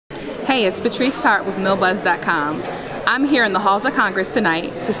Hey, it's Patrice Tart with MillBuzz.com. I'm here in the halls of Congress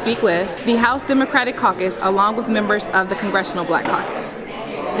tonight to speak with the House Democratic Caucus along with members of the Congressional Black Caucus.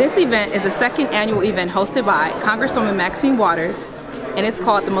 This event is a second annual event hosted by Congresswoman Maxine Waters, and it's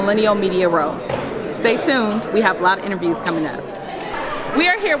called the Millennial Media Row. Stay tuned, we have a lot of interviews coming up. We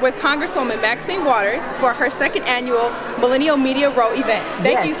are here with Congresswoman Maxine Waters for her second annual Millennial Media Row event.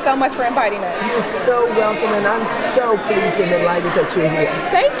 Thank you so much for inviting us. You're so welcome, and I'm so pleased and delighted that you're here.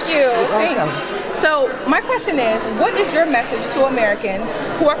 Thank you. Thanks. So my question is, what is your message to Americans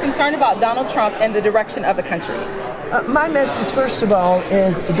who are concerned about Donald Trump and the direction of the country? My message, first of all,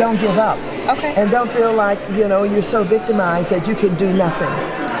 is don't give up. Okay. And don't feel like, you're so victimized that you can do nothing.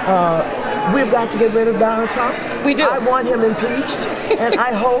 We've got to get rid of Donald Trump. We do. I want him impeached, and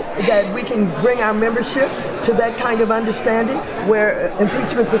I hope that we can bring our membership to that kind of understanding where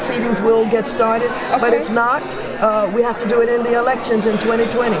impeachment proceedings will get started. Okay. But if not, we have to do it in the elections in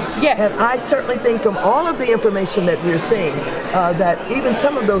 2020. Yes. And I certainly think from all of the information that we're seeing, that even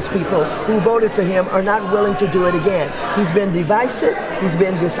some of those people who voted for him are not willing to do it again. He's been divisive, he's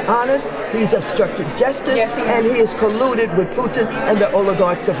been dishonest, he's obstructed justice, yes, and he is colluded with Putin and the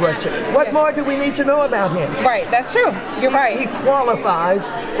oligarchs of Russia. What more do we need to know about him? Right, that's true. You're right. He qualifies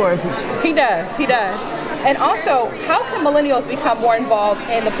for impeachment. He does, he does. And also, how can millennials become more involved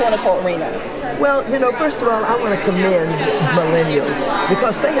in the political arena? Well, first of all, I want to commend millennials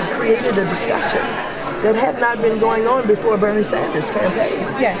because they have created a discussion that had not been going on before Bernie Sanders' campaign.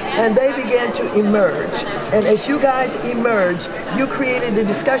 Yes. And they began to emerge. And as you guys emerge, you created a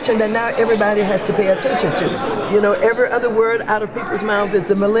discussion that now everybody has to pay attention to. Every other word out of people's mouths is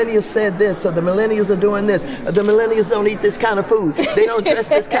the millennials said this, or the millennials are doing this, or the millennials don't eat this kind of food, they don't dress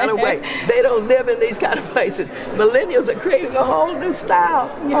this kind of way, they don't live in these kind of places. Millennials are creating a whole new style,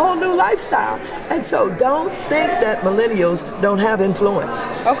 a whole new lifestyle. And so don't think that millennials don't have influence.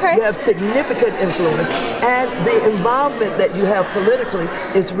 Okay. You have significant influence, and the involvement that you have politically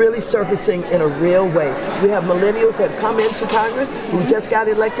is really surfacing in a real way. We have millennials that come into Congress who just got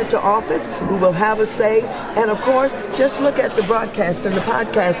elected to office, who will have a say, and of course, just look at the broadcast and the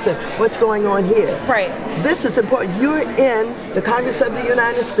podcast and what's going on here. Right. This is important. You're in the Congress of the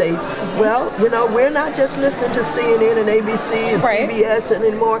United States. Well, we're not just listening to CNN and ABC and CBS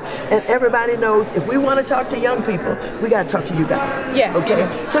and more, and everybody knows if we want to talk to young people, we got to talk to you guys. Yes.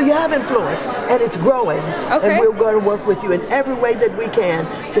 Okay? So you have influence, and it's growing, and we're going to work with you in every way that we can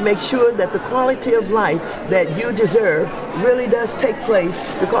to make sure that the quality of life that you deserve really does take place,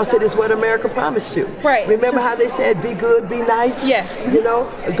 because it is what America promised you. Right. Remember how they said, be good, be nice? Yes.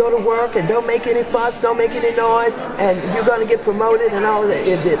 Go to work and don't make any fuss, don't make any noise, and you're going to get promoted and all of that.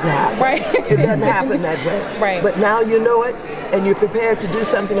 It didn't happen. Right. It doesn't happen that way. Right. But now you know it, and you're prepared to do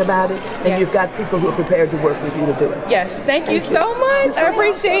something about it, and you've got people who are prepared to work with you to do it. Yes. Thank you so much. I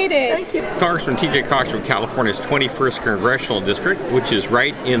appreciate it. Thank you. Congressman T.J. Cox from California's 21st Congressional District, which is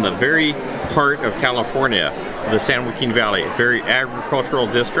right in the very heart of California, the San Joaquin Valley. A very agricultural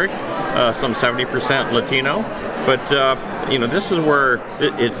district, some 70% Latino. But, this is where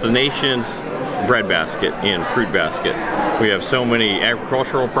it's the nation's breadbasket and fruit basket. We have so many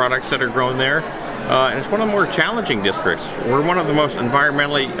agricultural products that are grown there. And it's one of the more challenging districts. We're one of the most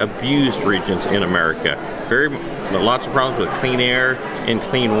environmentally abused regions in America. Lots of problems with clean air and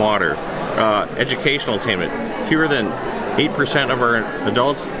clean water. Educational attainment. Fewer than 8% of our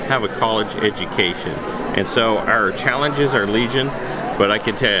adults have a college education. And so our challenges are legion, but I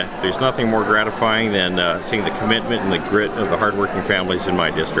can tell you, there's nothing more gratifying than seeing the commitment and the grit of the hardworking families in my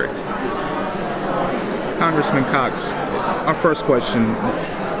district. Congressman Cox, our first question,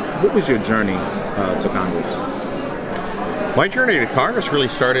 what was your journey to Congress? My journey to Congress really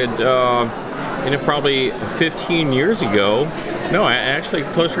started probably 15 years ago. No, actually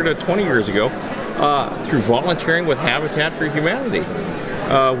closer to 20 years ago, through volunteering with Habitat for Humanity.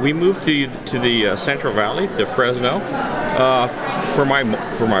 We moved to the Central Valley, to Fresno, for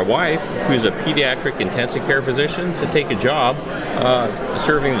my wife, who's a pediatric intensive care physician, to take a job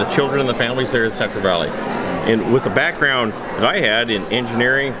serving the children and the families there in Central Valley. And with the background that I had in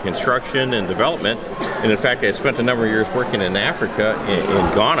engineering, construction, and development, and in fact I spent a number of years working in Africa,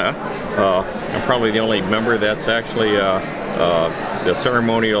 in Ghana. I'm probably the only member that's actually the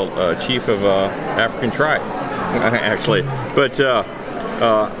ceremonial chief of African tribe, actually. But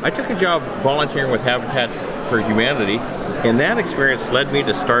I took a job volunteering with Habitat for Humanity, and that experience led me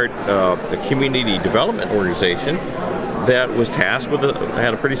to start a community development organization that was tasked with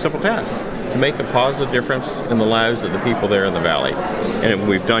had a pretty simple task: to make a positive difference in the lives of the people there in the valley. And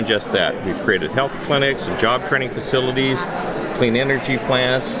we've done just that. We've created health clinics and job training facilities, clean energy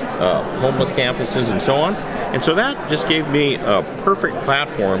plants, homeless campuses, and so on. And so that just gave me a perfect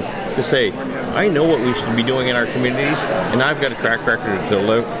platform to say, I know what we should be doing in our communities, and I've got a track record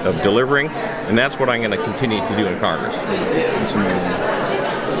of delivering, and that's what I'm going to continue to do in Congress. That's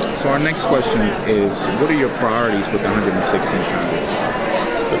amazing. So our next question is, what are your priorities with the 116th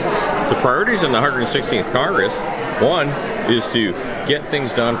Congress? The priorities in the 116th Congress, one is to get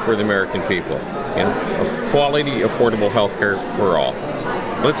things done for the American people. Quality, affordable health care for all.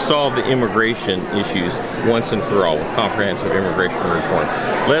 Let's solve the immigration issues once and for all with comprehensive immigration reform.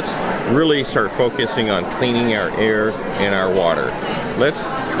 Let's really start focusing on cleaning our air and our water. Let's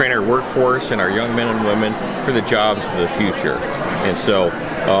train our workforce and our young men and women for the jobs of the future. And so,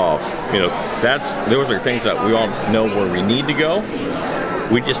 those are things that we all know where we need to go.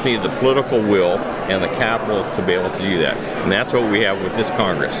 We just need the political will and the capital to be able to do that. And that's what we have with this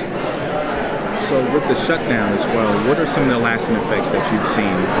Congress. So with the shutdown as well, what are some of the lasting effects that you've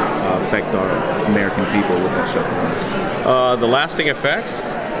seen affect our American people with that shutdown? The lasting effects?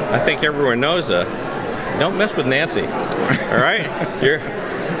 I think everyone knows don't mess with Nancy. All right?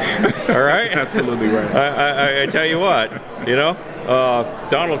 All right? Absolutely right. I tell you what,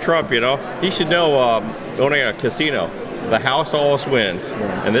 Donald Trump, he should know owning a casino. The House always wins,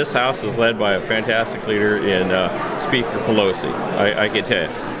 and this House is led by a fantastic leader in Speaker Pelosi. I can tell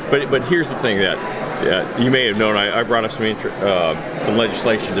you. But here's the thing that you may have known. I brought up some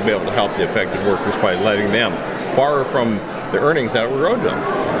legislation to be able to help the affected workers by letting them borrow from the earnings that were owed to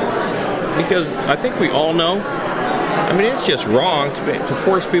them. Because I think we all know, it's just wrong to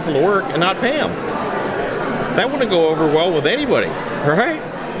force people to work and not pay them. That wouldn't go over well with anybody, right?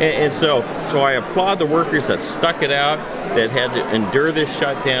 And so I applaud the workers that stuck it out, that had to endure this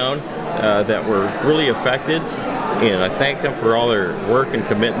shutdown, that were really affected. And I thank them for all their work and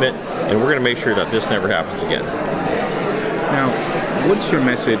commitment, and we're going to make sure that this never happens again. Now, what's your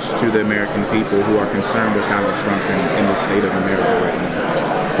message to the American people who are concerned with Donald Trump in the state of America right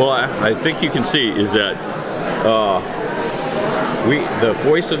now? Well, I think you can see is that the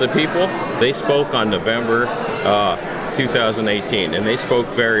voice of the people, they spoke on November 2018, and they spoke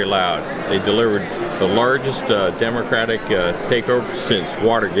very loud. They delivered the largest Democratic takeover since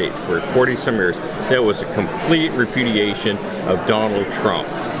Watergate for 40-some years. That was a complete repudiation of Donald Trump.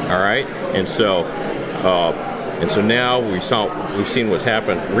 All right, and so now we've seen what's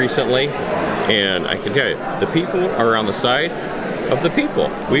happened recently, and I can tell you, the people are on the side of the people.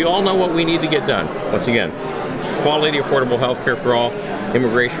 We all know what we need to get done. Once again, quality, affordable health care for all,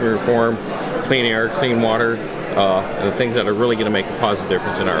 immigration reform, clean air, clean water. The things that are really going to make a positive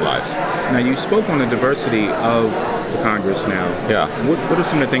difference in our lives. Now, you spoke on the diversity of the Congress now. Yeah. What are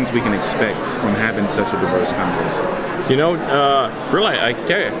some of the things we can expect from having such a diverse Congress? Really, I can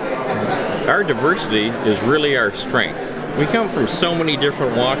tell you, our diversity is really our strength. We come from so many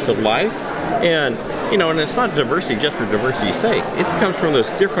different walks of life, and it's not diversity just for diversity's sake. It comes from those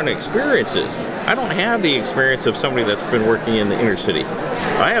different experiences. I don't have the experience of somebody that's been working in the inner city.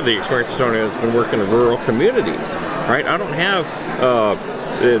 I have the experience of somebody that's been working in rural communities, right? I don't have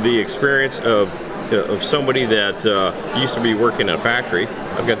the experience of somebody that used to be working in a factory.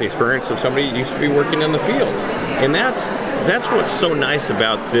 I've got the experience of somebody who used to be working in the fields. And that's what's so nice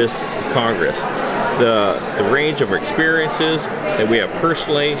about this Congress. The range of experiences that we have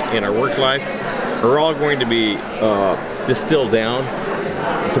personally in our work life are all going to be distilled down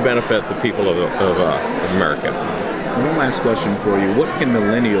to benefit the people of America. One last question for you. What can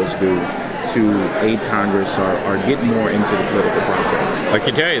millennials do to aid Congress or get more into the political process? I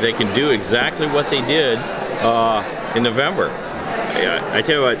can tell you, they can do exactly what they did in November. I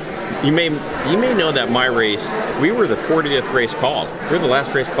tell you what, you may know that my race, we were the 40th race called. We were the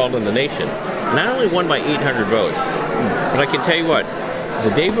last race called in the nation. And I only won by 800 votes. But I can tell you what,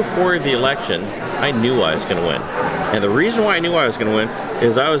 the day before the election, I knew I was going to win. And the reason why I knew I was going to win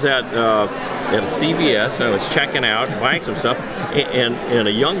is I was at a CVS, and I was checking out, buying some stuff, and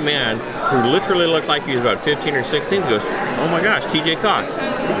a young man who literally looked like he was about 15 or 16 goes, "Oh my gosh, TJ Cox,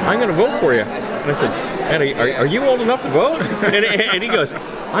 I'm going to vote for you." And I said, "And are you old enough to vote?" And he goes,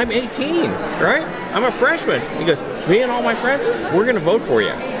 "I'm 18, right? I'm a freshman." He goes, "Me and all my friends, we're going to vote for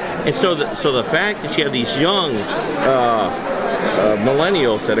you." And so the fact that you have these young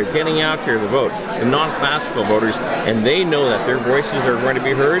millennials that are getting out here to vote, the non-classical voters, and they know that their voices are going to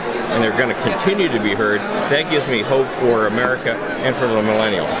be heard, and they're going to continue to be heard, that gives me hope for America and for the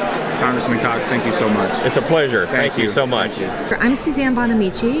millennials. Congressman Cox, thank you so much. It's a pleasure. Thank you so much. I'm Suzanne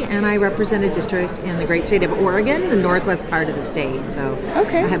Bonamici, and I represent a district in the great state of Oregon, the northwest part of the state. So I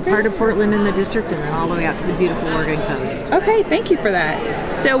have part of Portland in the district, and then all the way out to the beautiful Oregon coast. Okay, thank you for that.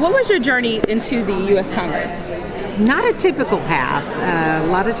 So what was your journey into the U.S. Congress? not a typical path. A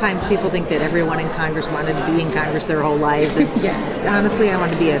lot of times people think that everyone in Congress wanted to be in Congress their whole lives. And honestly, I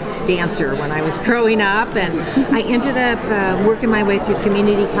wanted to be a dancer when I was growing up, and I ended up working my way through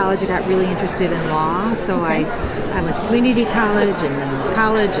community college. I got really interested in law, so I went to community college and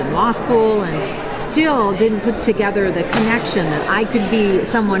then law school, and still didn't put together the connection that I could be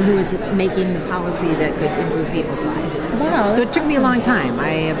someone who was making the policy that could improve people's lives. Wow. So it took me a long time.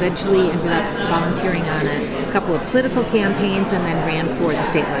 I eventually ended up volunteering on a couple of political campaigns and then ran for the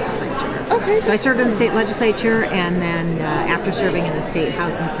state legislature. Okay. So I served in the state legislature, and then after serving in the state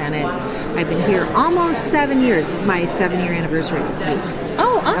House and Senate, I've been here almost 7 years. This is my 7-year anniversary this week.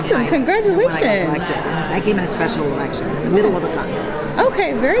 Oh, awesome. Congratulations. When I got elected. I came in a special election in the middle of the Congress.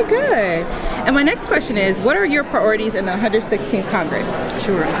 Okay, very good. And my next question is, what are your priorities in the 116th Congress?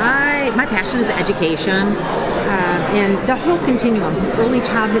 Sure. My passion is education, and the whole continuum, early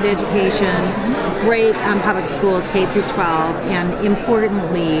childhood education, great public schools, K through 12, and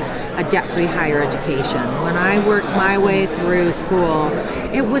importantly, a debt-free higher education. When I worked my way through school,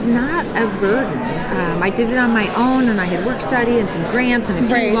 it was not a burden. I did it on my own, and I had work study and some grants and a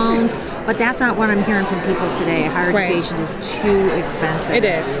few loans. But that's not what I'm hearing from people today. Higher education is too expensive. It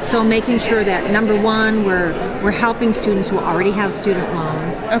is. So making sure that, number one, we're helping students who already have student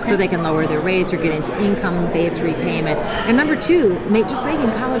loans so they can lower their rates or get into income-based repayment. And number two, just making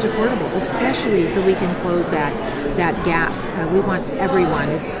college affordable, especially so we can close that gap. We want everyone.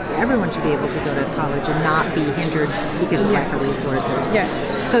 Everyone should be able to go to college and not be hindered because of lack of resources.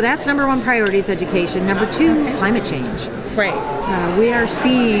 Yes. So that's number one priority is education. Number two, climate change. Right. We are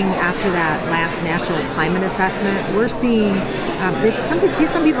seeing, after that last national climate assessment, we're seeing,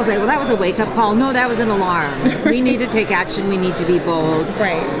 some people say, well, that was a wake-up call. No, that was an alarm. We need to take action. We need to be bold.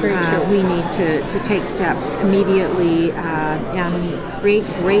 Right, very true. We need to take steps immediately and create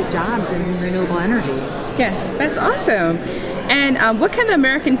great jobs in renewable energy. Yes, that's awesome. And what can the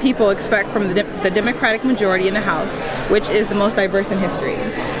American people expect from the Democratic majority in the House, which is the most diverse in history?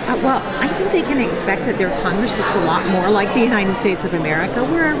 Well, I think they can expect that their Congress looks a lot more like the United States of America.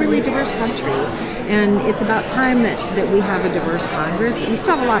 We're a really diverse country, and it's about time that we have a diverse Congress. We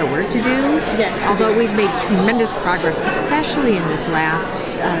still have a lot of work to do, although we've made tremendous progress, especially in this last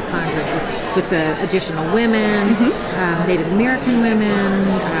Congress, with the additional women, Native American women,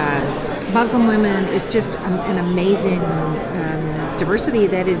 Muslim women. It's just an amazing diversity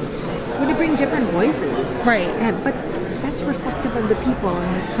that is going to bring different voices. Right. But that's reflective of the people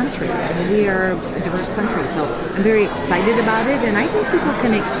in this country. I mean, we are a diverse country, so I'm very excited about it, and I think people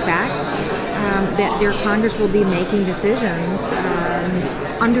can expect that their Congress will be making decisions,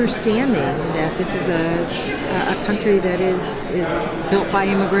 understanding that this is a country that is built by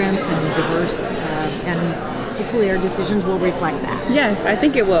immigrants and diverse, and hopefully our decisions will reflect that. Yes, I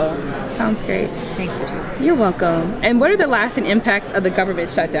think it will. Sounds great. Thanks, Patrice. You're welcome. And what are the lasting impacts of the government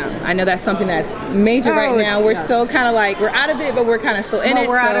shutdown? I know that's something that's major right now. We're still kind of like, we're out of it, but we're kind of still in it.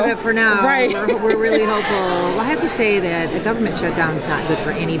 We're out of it for now. Right. We're really hopeful. Well, I have to say that a government shutdown is not good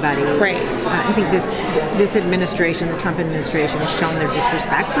for anybody. Right. I think this administration, the Trump administration, has shown their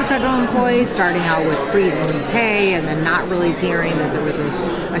disrespect for federal employees, starting out with freezing pay and then not really fearing that there was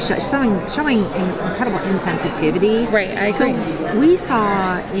showing incredible insensitivity. Right, I agree. So we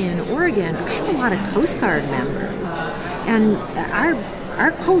saw in Oregon, I have a lot of Coast Guard members, and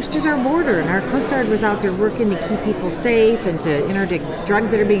our coast is our border, and our Coast Guard was out there working to keep people safe and to interdict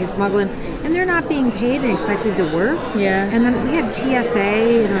drugs that are being smuggled, and they're not being paid and expected to work. Yeah. And then we had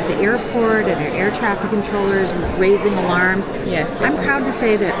TSA at the airport and our air traffic controllers raising alarms. Yes. I'm proud to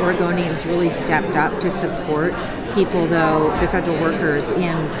say that Oregonians really stepped up to support people, though, the federal workers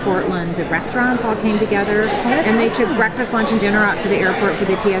in Portland. The restaurants all came together, and they took breakfast, lunch, and dinner out to the airport for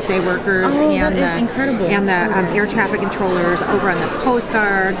the TSA workers and the air traffic controllers over on the Coast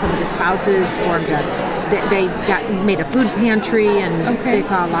Guard. Some of the spouses formed made a food pantry, and they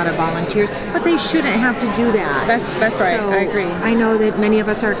saw a lot of volunteers. But they shouldn't have to do that. That's right. So I agree. I know that many of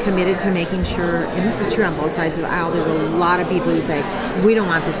us are committed to making sure, and this is true on both sides of the aisle. There's a lot of people who say we don't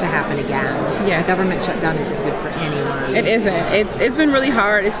want this to happen again. Yes. A government shutdown isn't good for anyone. It isn't. It's been really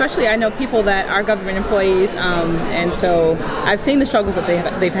hard, especially I know people that are government employees, and so I've seen the struggles that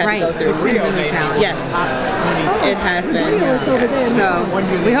they've had to go through. It's been really challenging. Yes, it has been.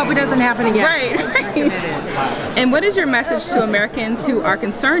 So we hope it doesn't happen again. Right. And what is your message to Americans who are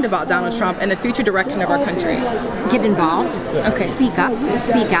concerned about Donald Trump and the future direction of our country? Get involved. Speak up.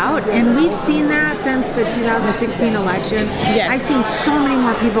 Speak out. And we've seen that since the 2016 election. Yes. I've seen so many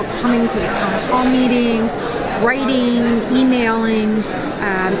more people coming to the town hall meetings, writing, emailing,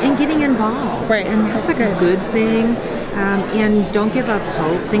 and getting involved. Right. And that's a good thing. and don't give up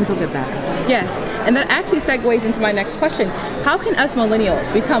hope. Things will get better. Yes, and that actually segues into my next question. How can us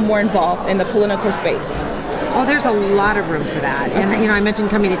millennials become more involved in the political space? Oh, there's a lot of room for that. And, I mentioned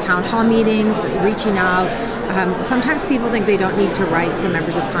coming to town hall meetings, reaching out. Sometimes people think they don't need to write to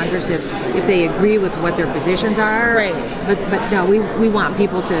members of Congress if they agree with what their positions are. Right. But no, we want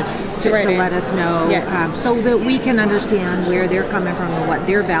people to let us know, yes, so that we can understand where they're coming from and what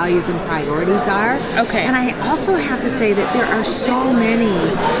their values and priorities are. Okay. And I also have to say that there are so many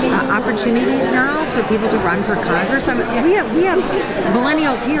opportunities now for people to run for Congress. I mean, we have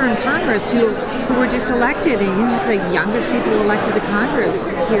millennials here in Congress who were just elected, and the youngest people elected to Congress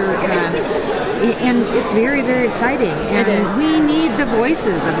here. And it's very, very exciting. And we need the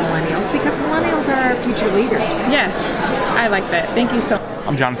voices of millennials, because millennials are our future leaders. Yes, I like that. Thank you so much.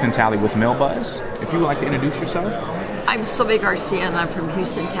 I'm Jonathan Talley with MillBuzz. If you would like to introduce yourself. I'm Sylvia Garcia, and I'm from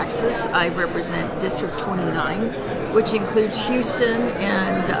Houston, Texas. I represent District 29, which includes Houston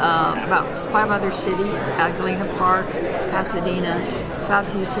and about 5 other cities: Galena Park, Pasadena, South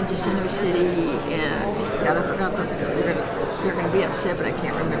Houston, Jacinto City, and God, I forgot. They're going to be upset, but I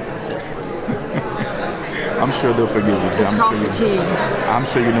can't remember the 5th one. I'm sure they'll forgive you. It's called fatigue. I'm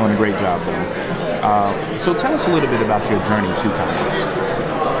sure you're doing a great job there. So tell us a little bit about your journey to Congress.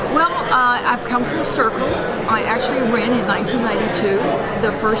 Well, I've come full circle. I actually ran in 1992,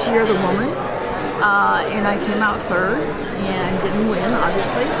 the first year of the woman, and I came out third and didn't win,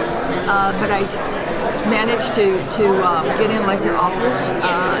 obviously. But I managed to get in elected office.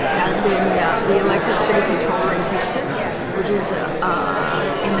 I've been the elected city controller in Houston, which is,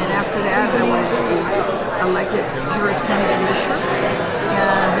 and then after that I was the elected Harris County Commissioner,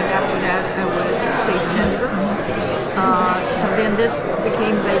 and then after that I was a state senator. So then this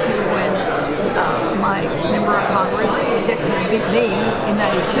became vacant when my member of Congress that beat me in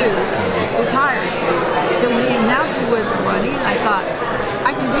 92 retired. So when he announced he was running, I thought,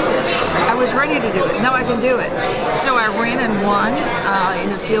 I can do this. I was ready to do it. Now I can do it. So I ran and won in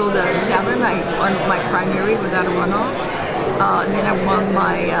the field of 7. I won my primary without a runoff. And then I won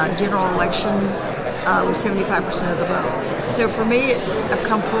my general election with 75% of the vote. So for me, I've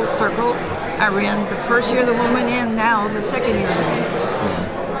come full circle. I ran the first year of the woman and now the second year of the woman.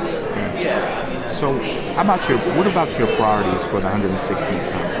 So what about your priorities for the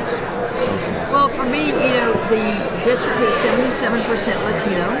 116th Congress? Well, for me, the district is 77%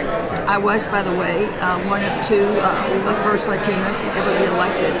 Latino. I was, by the way, one of 2 the first Latinas to ever be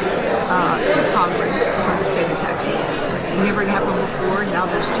elected to Congress from the state of Texas. It never happened before. Now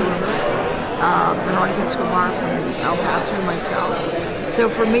there's 2 of us. Veronica Escobar from El Paso and myself. So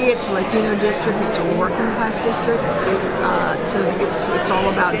for me, it's a Latino district. It's a working class district. So it's all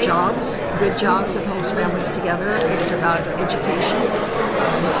about jobs, good jobs that holds families together. It's about education.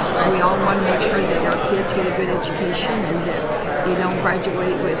 We all want to make sure that our kids get a good education and that they don't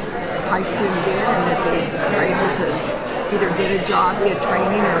graduate with high student debt, and that they are able to either get a job, get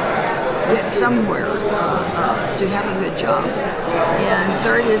training, or get somewhere to have a good job. And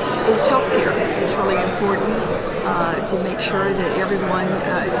third is healthcare. It's really important to make sure that everyone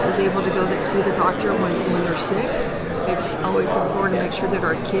is able to go see the doctor when they're sick. It's always important to make sure that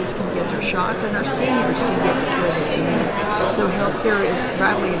our kids can get their shots and our seniors can get the care that they need. So healthcare is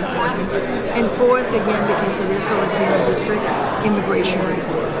vitally important. And fourth, again, because it is a Latino district, immigration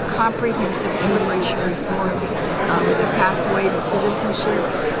reform. Comprehensive immigration reform with a pathway to citizenship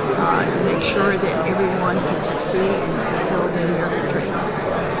to make sure that everyone can succeed and fulfill the American dream.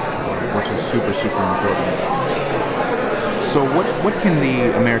 Which is super, super important. So what can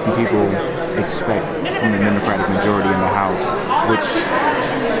the American people expect from the Democratic majority in the House, which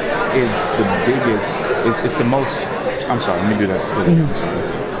is the biggest, it's the most, I'm sorry, let me do that. I'm sorry.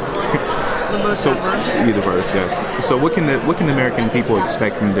 The most diverse? Be diverse, yes. So what can the American people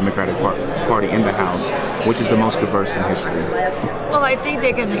expect from the Democratic Party in the House, which is the most diverse in history? Well, I think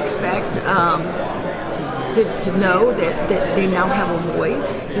they can expect to know that they now have a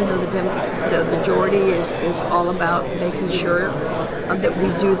voice. The majority is all about making sure that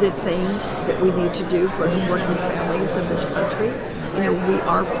we do the things that we need to do for the working families of this country. We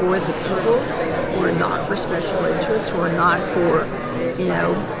are for the people. We're not for special interests. We're not for,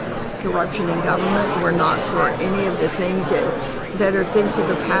 corruption in government. We're not for any of the things that are things of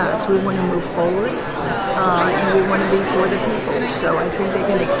the past. We want to move forward, and we want to be for the people. So I think they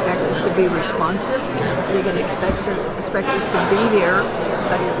can expect us to be responsive. They can expect us to be there,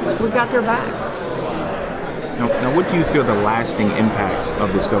 but we've got their back. Now, what do you feel the lasting impacts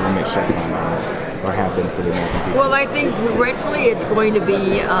of this government shutdown are? or have been for the American people? Well, I think rightfully it's going to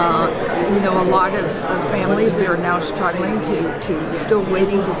be, a lot of families that are now struggling to still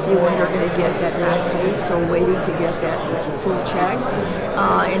waiting to see when they're going to get that back pay, still waiting to get that full check.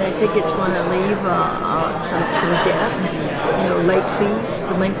 And I think it's going to leave some debt, late fees,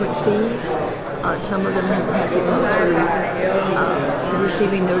 delinquent fees. Some of them have had to go through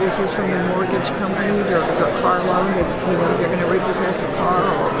receiving notices from the mortgage company, their car loan, that they're going to repossess a car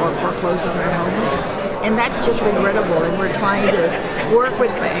or foreclose on their homes. And that's just regrettable. And we're trying to work with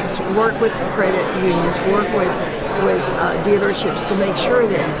banks, work with credit unions, work with dealerships to make sure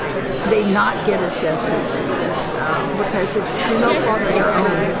that they not get assessed these fees because it's to no fault of their own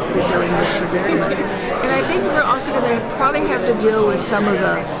that they're in this predicament. And I think we're also going to probably have to deal with some of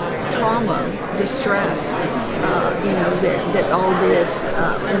the trauma, the stress, that all this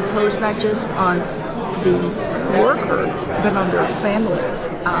imposed not just on the worker, but on their families.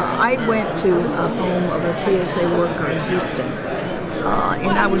 I went to a home of a TSA worker in Houston,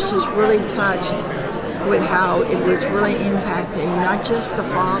 and I was just really touched with how it was really impacting not just the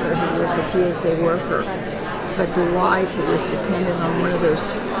father who was a TSA worker, but the wife who was dependent on one of those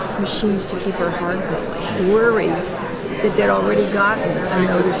machines to keep her heart going, worried that they'd already gotten a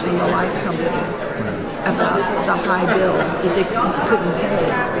notice from the light company about the high bill that they couldn't pay.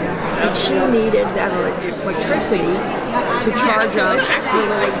 And she needed that electricity to charge up her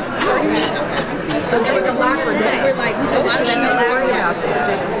so they were flat for days. So she was worried about this.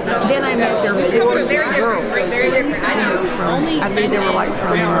 Then I met their four girls, I think they were like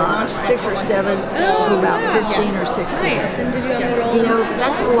from 6 or 7 to about 15 or 16.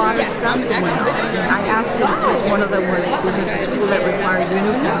 That's a lot of stuff that went on. I asked them, because one of them was at the school that required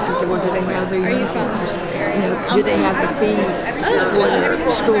uniforms. I said, well, do they have their uniforms? Do they have the fees for their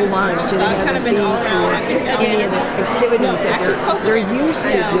school lunch? Do they have the fees for any of the activities that they're used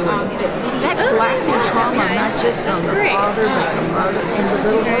to doing? That's lasting trauma, not just on the father, but the mother and the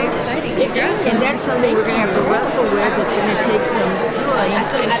little girls. And that's something we're going to have to wrestle with. It's going to take some healing.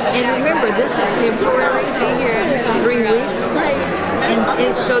 And remember, this is temporary, 3 weeks.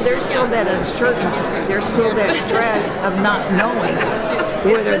 And so there's still that uncertainty. There's still that stress of not knowing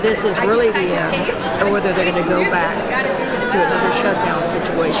whether this is really the end or whether they're going to go back to another shutdown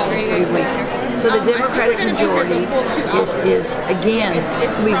situation in 3 weeks. So the Democratic majority is again,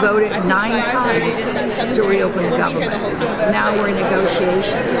 we voted 9 times to reopen the government. Now we're in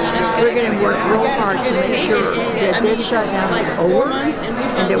negotiations. We're going to work real hard to make sure that this shutdown is over and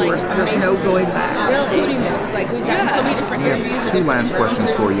that there's no going back. I have 2 last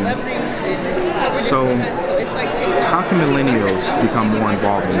questions for you. So, how can millennials become more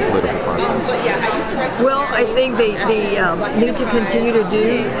involved in the political process? Well, I think they need to continue to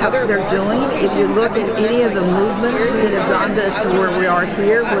do what they're doing. If you look at any of the movements that have gotten us to where we are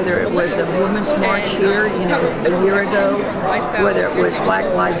here, whether it was the Women's March here, a year ago, whether it was Black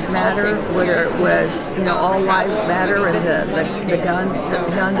Lives Matter, whether it was, All Lives Matter and the gun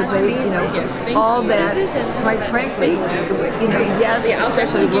debate, all that, quite frankly, yes,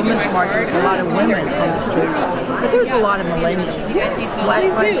 especially the Women's March, there's a lot of women on the streets, but there's a lot of millennials. Black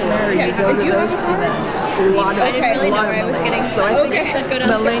Lives Matter, you go to those events, a lot of millennials. So I think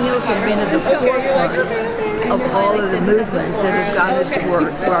millennials have been at the forefront of all of the movements that have gotten us to where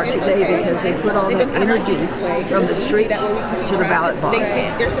we are today because they put all that energy from the streets to the ballot box.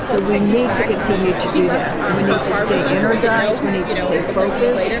 So we need to continue to do that. We need to stay energized, we need to stay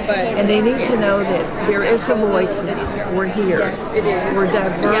focused, and they need to know that there is a voice now. We're here. We're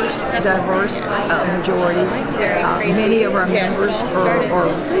diverse majority. Many of our members are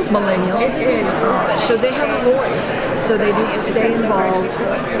millennial, so they have a voice. So they need to stay involved,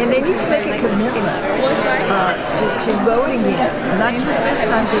 and they need to make a commitment to voting again. Not just this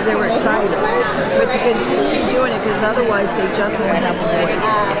time because they were excited, but to continue doing it because otherwise they just won't have a voice.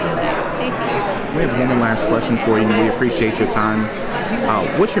 We have one last question for you, and we appreciate your time.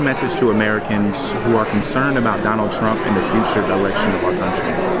 What's your message to Americans who are concerned about Donald Trump and the future direction of our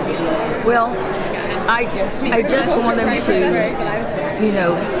country? Well, I just want them to,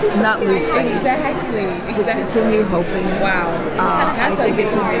 not lose faith, to continue hoping. I think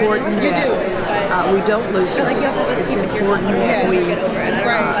it's important that we don't lose faith. It's important that we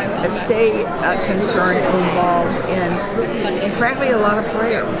stay concerned and involved in, frankly, a lot of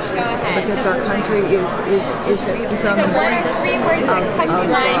prayer, because our country is on the brink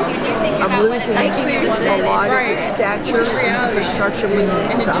of losing a lot of its stature and infrastructure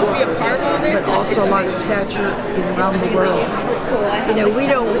within itself, but also a lot of stature around the world. We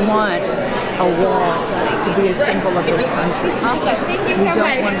don't want a wall to be a symbol of this country. We don't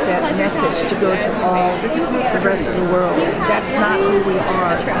want that message to go to all the rest of the world. That's not who we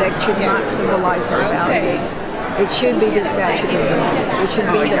are. That should not symbolize our values. It should be the Statue of Liberty. It should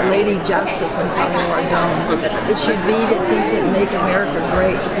be the Lady Justice on top of our dome. It should be the things that make America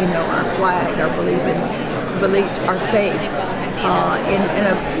great. You know, our flag, our belief, our faith,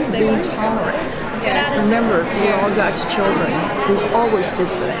 and being tolerant. Remember, we're all God's children. We've always stood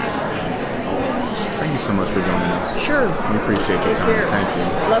for that. Thank you so much for joining us. Sure. We appreciate your time. Thank you.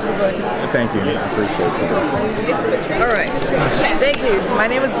 Love the budget. Thank you. I appreciate that. All right. Thank you. My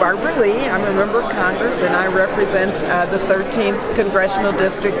name is Barbara Lee. I'm a member of Congress, and I represent the 13th Congressional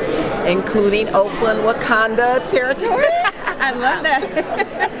District, including Oakland, Wakanda territory. I love that.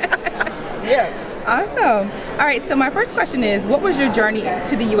 Yes. Awesome. All right, so my first question is, what was your journey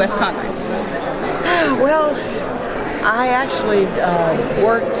to the U.S. Congress? Well, I actually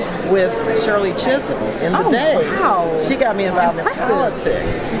worked with Shirley Chisholm in the day. Wow. She got me involved in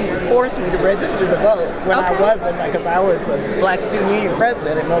politics. She forced me to register to vote when I wasn't, because I was a Black Student Union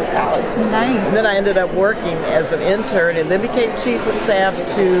president at most colleges. Nice. And then I ended up working as an intern and then became chief of staff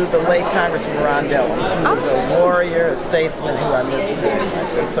to the late Congressman Ron Dellums, who was a warrior, a statesman who I miss very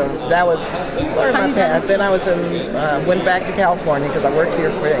much. And so that was sort of my path. Then I was went back to California because I worked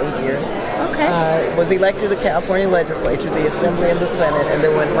here for 8 years. Okay. Was elected to the California legislature, the Assembly and the Senate, and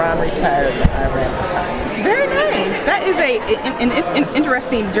then when Ron retired, I ran for Congress. Very nice. That is an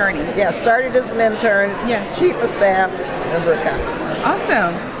interesting journey. Yeah, started as an intern, chief of staff, member of Congress.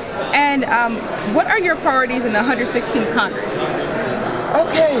 Awesome. And what are your priorities in the 116th Congress?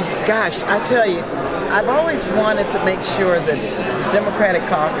 Okay, gosh, I tell you, I've always wanted to make sure that the Democratic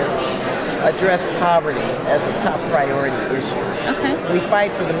Caucus address poverty as a top priority issue. Okay. We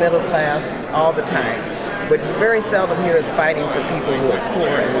fight for the middle class all the time, but very seldom here is fighting for people who are poor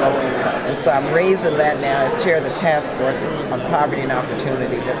and low income. And so I'm raising that now as chair of the task force on poverty and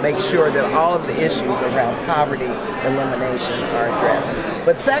opportunity to make sure that all of the issues around poverty elimination are addressed.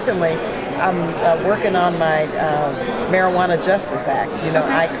 But secondly, I'm working on my Marijuana Justice Act. You know,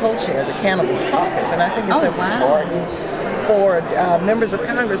 I co-chair the Cannabis Caucus, and I think it's important for members of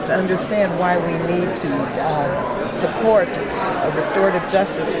Congress to understand why we need to support a restorative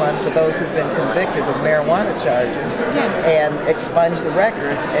justice fund for those who've been convicted of marijuana charges and expunge the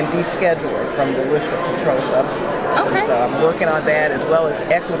records and deschedule it from the list of controlled substances. Okay. And so I'm working on that, as well as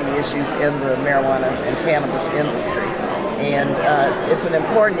equity issues in the marijuana and cannabis industry. And it's an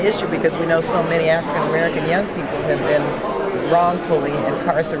important issue because we know so many African American young people have been wrongfully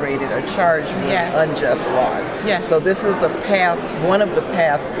incarcerated or charged with unjust laws. Yes. So this is a path, one of the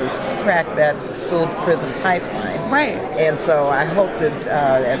paths to crack that school-to-prison pipeline. Right. And so I hope that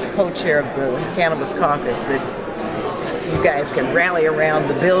as co-chair of the Cannabis Caucus that you guys can rally around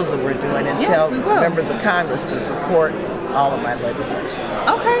the bills that we're doing and tell members of Congress to support all of my legislation.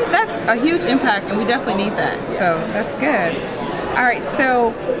 Okay, that's a huge impact, and we definitely need that. So that's good. All right,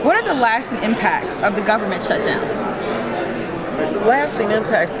 so what are the lasting impacts of the government shutdown? The lasting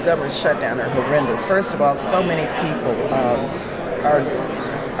impacts of the government shutdown are horrendous. First of all, so many people are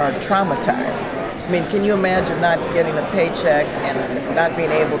traumatized. I mean, can you imagine not getting a paycheck and not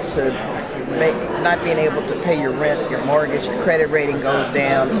being able to pay your rent, your mortgage, your credit rating goes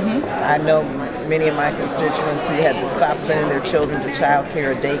down? I know many of my constituents who had to stop sending their children to child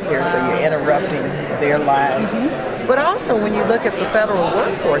care or daycare, so you're interrupting their lives. But also, when you look at the federal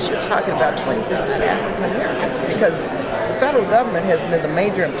workforce, you're talking about 20% African Americans, because the federal government has been the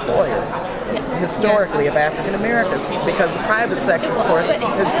major employer historically of African Americans, because the private sector, of course,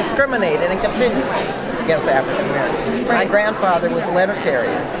 has discriminated and continues against African Americans. My grandfather was a letter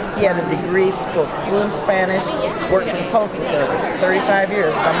carrier. He had a degree, spoke fluent Spanish, worked for the Postal Service for 35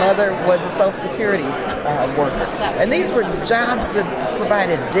 years. My mother was a Social Security worker. And these were jobs that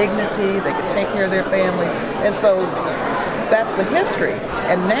provided dignity, they could take care of their families. And so that's the history.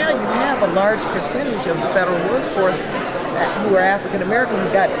 And now you have a large percentage of the federal workforce who are African American who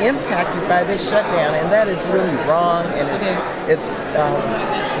got impacted by this shutdown, and that is really wrong, and it's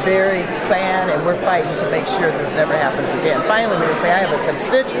very sad, and we're fighting to make sure this never happens again. Finally, let me say, I have a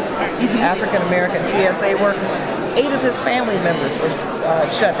constituent, African American TSA worker. 8 of his family members were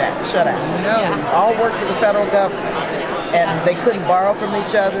shut out. All worked for the federal government, and they couldn't borrow from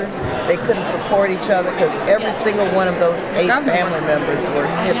each other. They couldn't support each other because every single one of those 8 family members were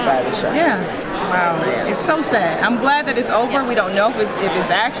hit by the shutdown. Wow, it's so sad. I'm glad that it's over. We don't know if it's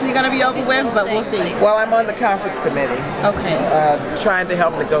actually going to be over with, but we'll see. Well, I'm on the conference committee. Okay. Trying to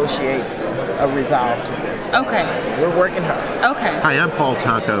help negotiate a resolve to this. Okay. We're working hard. Okay. Hi, I'm Paul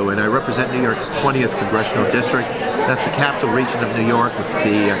Tonko, and I represent New York's 20th Congressional District. That's the capital region of New York, with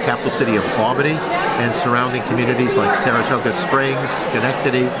the capital city of Albany, and surrounding communities like Saratoga Springs,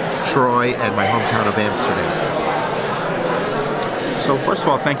 Schenectady, Troy, and my hometown of Amsterdam. So first of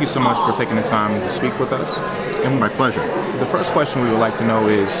all, thank you so much for taking the time to speak with us. And my pleasure. The first question we would like to know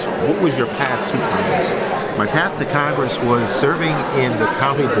is, what was your path to Congress? My path to Congress was serving in the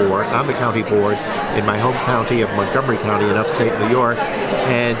county board, on the county board in my home county of Montgomery County in upstate New York,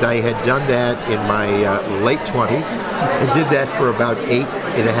 and I had done that in my late 20s and did that for about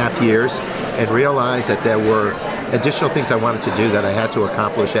 8.5 years and realized that there were additional things I wanted to do that I had to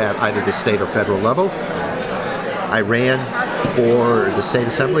accomplish at either the state or federal level. I ran for the State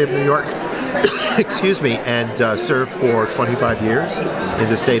Assembly of New York, excuse me, and served for 25 years in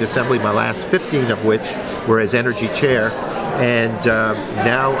the State Assembly, my last 15 of which were as energy chair, and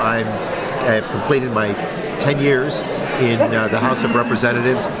now I have completed my 10 years in the House of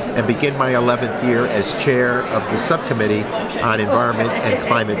Representatives and begin my 11th year as chair of the subcommittee on environment and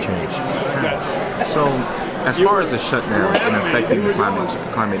climate change. So, as far as the shutdown and affecting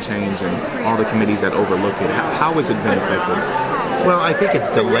climate change and all the committees that overlook it, how has it been affected? Well, I think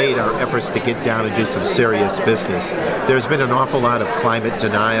it's delayed our efforts to get down and do some serious business. There's been an awful lot of climate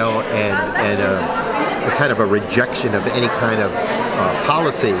denial and a kind of a rejection of any kind of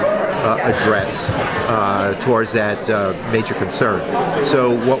policy address towards that major concern. So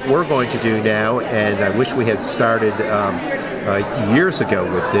what we're going to do now, and I wish we had started years ago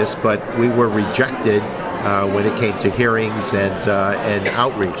with this, but we were rejected when it came to hearings and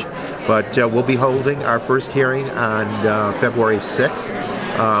outreach. But we'll be holding our first hearing on February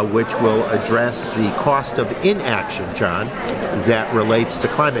 6th, which will address the cost of inaction, John, that relates to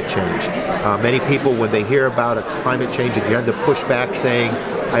climate change. Many people, when they hear about a climate change agenda, push back saying,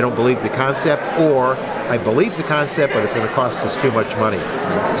 I don't believe the concept, or I believe the concept, but it's going to cost us too much money.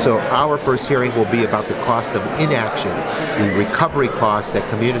 So our first hearing will be about the cost of inaction, the recovery costs that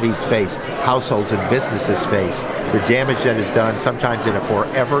communities face, households and businesses face, the damage that is done, sometimes in a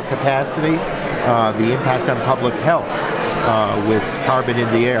forever capacity, the impact on public health with carbon in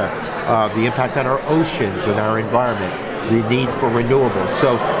the air, the impact on our oceans and our environment, the need for renewables.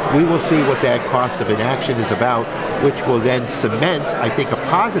 So we will see what that cost of inaction is about, which will then cement, I think, a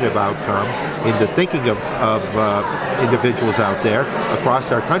positive outcome in the thinking of individuals out there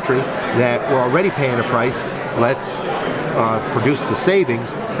across our country that we're already paying a price. Let's produce the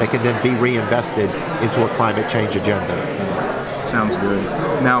savings that can then be reinvested into a climate change agenda. Sounds good.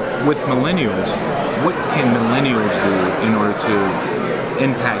 Now, with millennials, what can millennials do in order to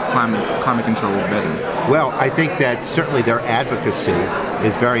impact climate control better? Well, I think that certainly their advocacy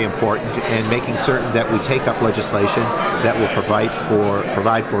is very important, and making certain that we take up legislation that will provide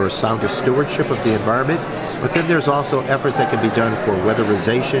for a sounder stewardship of the environment. But then there's also efforts that can be done for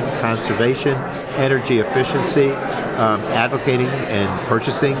weatherization, conservation, energy efficiency, advocating and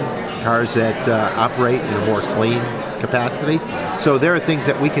purchasing cars that operate in a more clean capacity. So there are things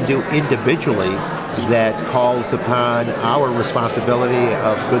that we can do individually that calls upon our responsibility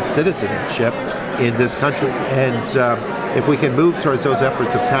of good citizenship in this country. And if we can move towards those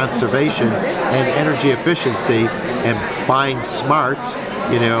efforts of conservation and energy efficiency and buying smart,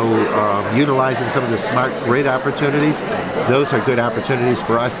 utilizing some of the smart grid opportunities, those are good opportunities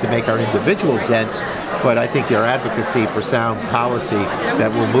for us to make our individual dent. But I think their advocacy for sound policy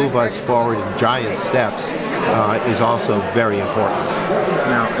that will move us forward in giant steps is also very important.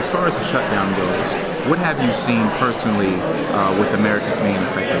 Now, as far as the shutdown goes, what have you seen personally with Americans being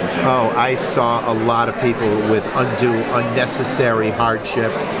affected with that? Oh, I saw a lot of people with undue, unnecessary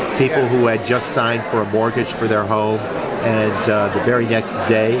hardship, people who had just signed for a mortgage for their home, and the very next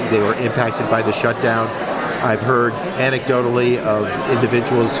day they were impacted by the shutdown. I've heard anecdotally of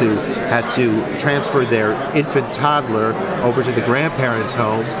individuals who had to transfer their infant toddler over to the grandparents'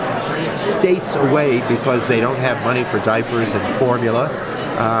 home states away because they don't have money for diapers and formula.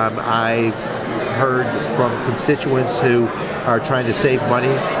 I've heard from constituents who are trying to save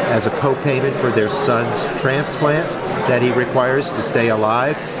money as a co-payment for their son's transplant that he requires to stay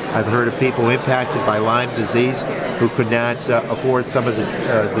alive. I've heard of people impacted by Lyme disease who could not afford some of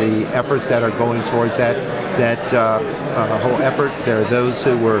the efforts that are going towards that whole effort. There are those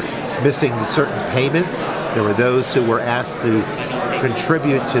who were missing certain payments. There were those who were asked to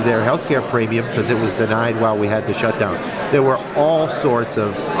contribute to their health care premium because it was denied while we had the shutdown. There were all sorts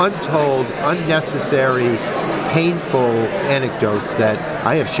of untold, unnecessary, painful anecdotes that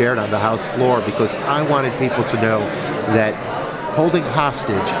I have shared on the House floor because I wanted people to know that holding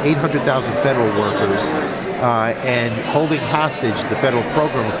hostage 800,000 federal workers and holding hostage the federal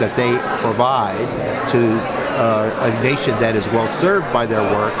programs that they provide to a nation that is well served by their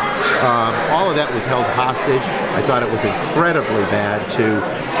work. All of that was held hostage. I thought it was incredibly bad to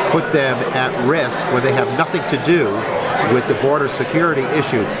put them at risk when they have nothing to do with the border security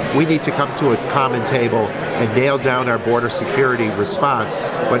issue. We need to come to a common table and nail down our border security response,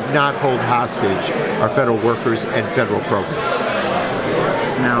 but not hold hostage our federal workers and federal programs.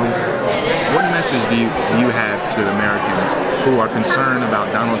 Now, what message do you have to Americans who are concerned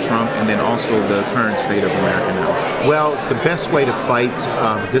about Donald Trump and then also the current state of America now? Well, the best way to fight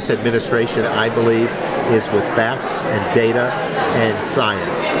this administration, I believe, is with facts and data and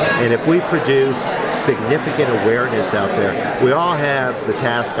science. And if we produce significant awareness out there, we all have the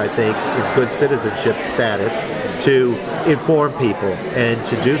task, I think, in good citizenship status to inform people and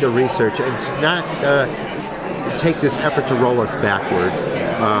to do the research and to not take this effort to roll us backward.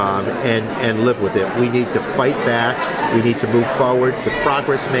 And live with it. We need to fight back. We need to move forward. The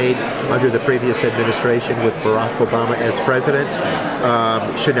progress made under the previous administration with Barack Obama as president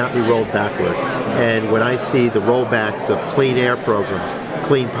should not be rolled backward. And when I see the rollbacks of clean air programs,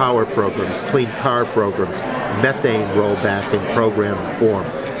 clean power programs, clean car programs, methane rollback in program form,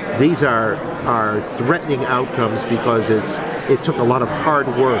 these are threatening outcomes because it took a lot of hard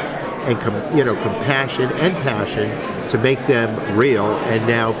work and compassion and passion to make them real, and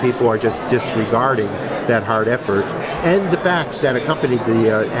now people are just disregarding that hard effort and the facts that accompanied the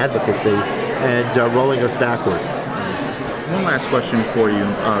advocacy and rolling us backward. One last question for you,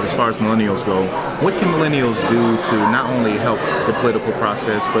 as far as millennials go. What can millennials do to not only help the political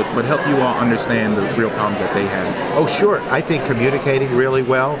process, but help you all understand the real problems that they have? Oh, sure. I think communicating really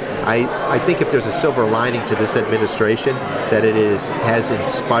well. I think if there's a silver lining to this administration, that it has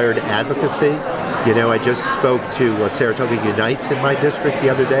inspired advocacy. You know, I just spoke to Saratoga Unites in my district the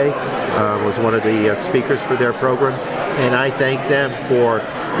other day, was one of the speakers for their program, and I thank them for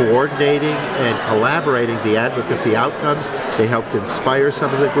coordinating and collaborating the advocacy outcomes. They helped inspire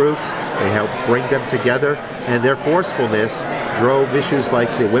some of the groups, they helped bring them together, and their forcefulness drove issues like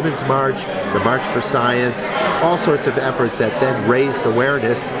the Women's March, the March for Science, all sorts of efforts that then raised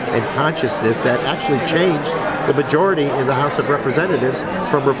awareness and consciousness that actually changed the majority in the House of Representatives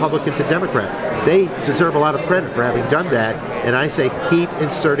from Republican to Democrat. They deserve a lot of credit for having done that, and I say keep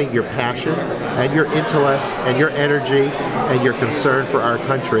inserting your passion and your intellect and your energy and your concern for our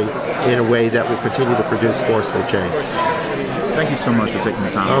country in a way that will continue to produce forceful change. Thank you so much for taking the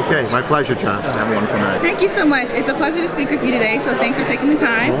time. Okay, my pleasure, John. Have a wonderful night. Thank you so much. It's a pleasure to speak with you today, so thanks for taking the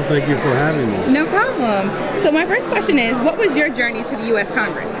time. Well, thank you for having me. No problem. So my first question is, what was your journey to the U.S.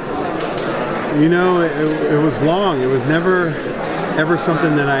 Congress? You know, it was long. It was never ever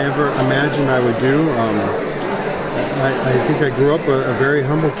something that I ever imagined I would do. I think I grew up a very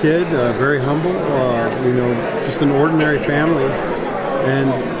humble kid, very humble, just an ordinary family.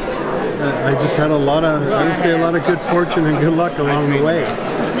 And I just had a lot of good fortune and good luck along the way.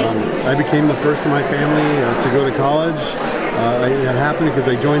 I became the first in my family to go to college. It happened because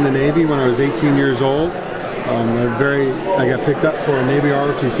I joined the Navy when I was 18 years old. I got picked up for a Navy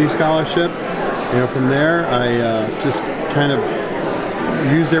ROTC scholarship. From there, I just kind of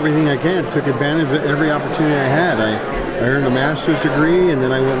used everything I can, took advantage of every opportunity I had. I earned a master's degree, and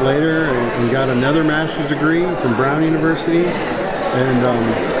then I went later and got another master's degree from Brown University. And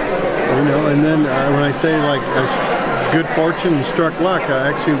and then when I say good fortune and struck luck,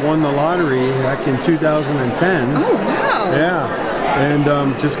 I actually won the lottery back in 2010. Oh wow! Yeah,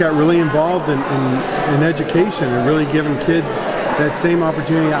 and just got really involved in education and really giving kids that same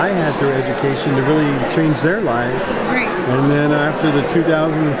opportunity I had through education to really change their lives. Right. And then after the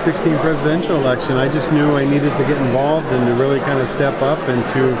 2016 presidential election, I just knew I needed to get involved and to really kind of step up and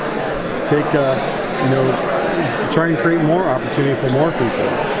to take, try and create more opportunity for more people.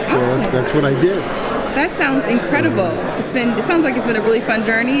 So awesome. That's what I did. That sounds incredible. It sounds like it's been a really fun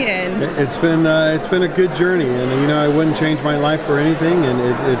journey, and it's been a good journey, and I wouldn't change my life for anything, and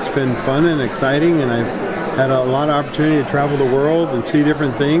it's been fun and exciting, and I've had a lot of opportunity to travel the world and see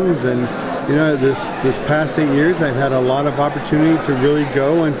different things, and this past 8 years I've had a lot of opportunity to really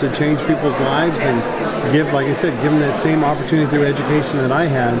go and to change people's lives and give them that same opportunity through education that I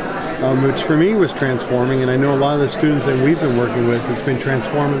had, which for me was transforming, and I know a lot of the students that we've been working with, it's been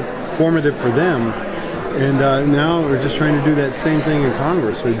transformative for them. And now we're just trying to do that same thing in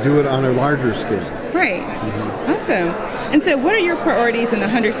Congress. We do it on a larger scale. Right. Mm-hmm. Awesome. And so what are your priorities in the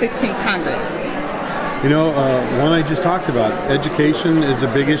 116th Congress? One I just talked about. Education is a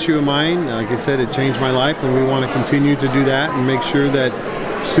big issue of mine. Like I said, it changed my life, and we want to continue to do that and make sure that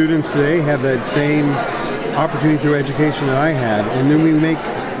students today have that same opportunity through education that I had, and then we make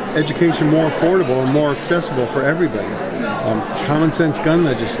education more affordable and more accessible for everybody. Common sense gun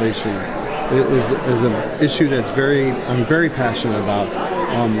legislation is an issue that's I'm very passionate about.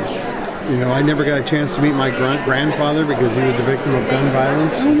 I never got a chance to meet my grandfather because he was a victim of gun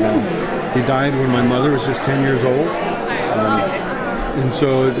violence. He died when my mother was just 10 years old. And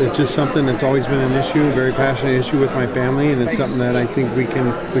so it's just something that's always been an issue, a very passionate issue with my family, and it's something that I think we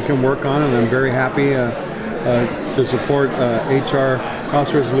can work on, and I'm very happy to support HR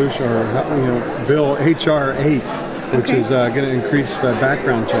House Resolution, or Bill HR 8, which is going to increase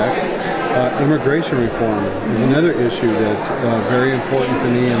background checks. Immigration reform is another issue that's very important to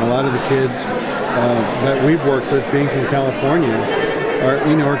me, and a lot of the kids that we've worked with, being from California,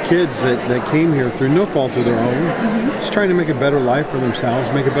 are kids that came here through no fault of their own, just trying to make a better life for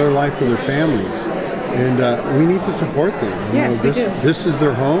themselves, make a better life for their families. And we need to support them. This is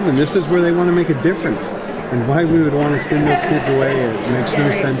their home, and this is where they want to make a difference. And why we would want to send those kids away, it makes no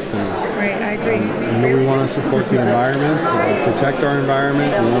sense to me. Right, I agree. We want to support the environment, protect our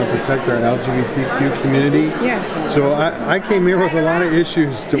environment, we want to protect our LGBTQ community. Yes. So I came here with a lot of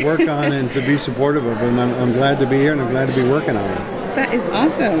issues to work on and to be supportive of, and I'm glad to be here, and I'm glad to be working on them. That is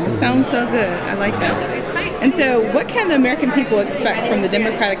awesome. It sounds so good. I like that. And so what can the American people expect from the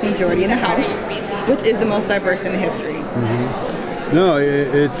Democratic majority in the House, which is the most diverse in history? No,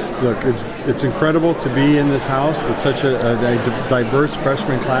 it's incredible to be in this House with such a diverse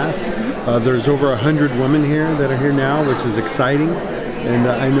freshman class. There's over 100 women here that are here now, which is exciting. And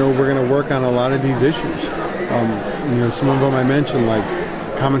I know we're going to work on a lot of these issues. Some of them I mentioned, like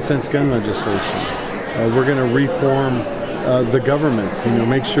common sense gun legislation. We're going to reform the government,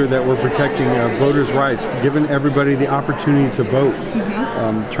 make sure that we're protecting voters' rights, giving everybody the opportunity to vote,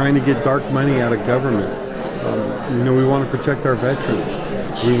 trying to get dark money out of government. We want to protect our veterans.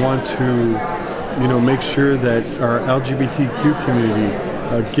 We want to, make sure that our LGBTQ community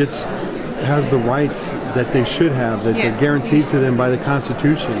has the rights that they should have, that they're guaranteed to them by the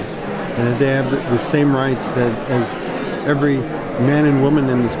Constitution, and that they have the same rights as every man and woman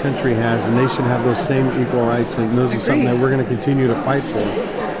in this country has, and they should have those same equal rights, and those are something that we're going to continue to fight for.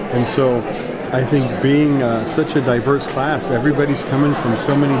 And so I think being such a diverse class, everybody's coming from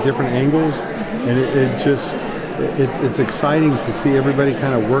so many different angles, and it's exciting to see everybody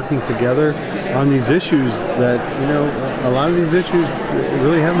kind of working together on these issues that, a lot of these issues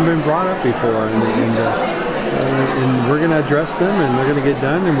really haven't been brought up before, and we're going to address them, and they're going to get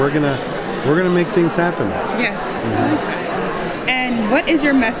done, and we're going to make things happen. Yes. And what is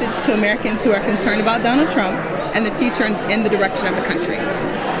your message to Americans who are concerned about Donald Trump and the future and the direction of the country?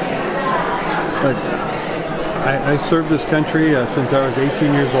 I served this country since I was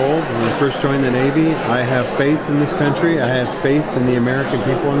 18 years old when I first joined the Navy. I have faith in this country. I have faith in the American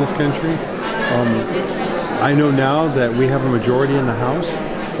people in this country. I know now that we have a majority in the House.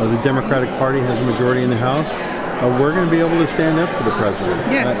 The Democratic Party has a majority in the House. We're going to be able to stand up to the president.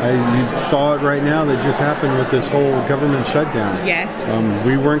 Yes. You saw it right now that just happened with this whole government shutdown. Yes.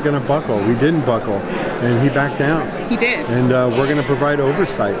 We weren't going to buckle. We didn't buckle. And he backed down. He did. And we're going to provide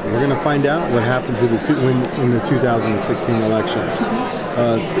oversight. We're going to find out what happened to in the 2016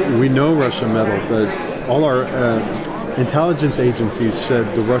 elections. We know Russia meddled. All our intelligence agencies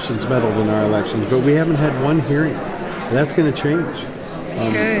said the Russians meddled in our elections, but we haven't had one hearing. And that's going to change.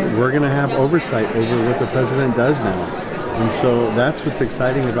 We're going to have oversight over what the president does now. And so that's what's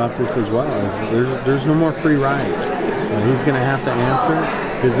exciting about this as well. Is there's no more free rides. He's going to have to answer.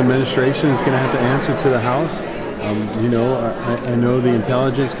 His administration is going to have to answer to the House. I know the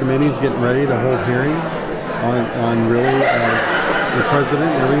Intelligence Committee is getting ready to hold hearings on really the president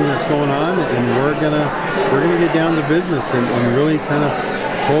and everything that's going on, and we're gonna get down to business and really kind of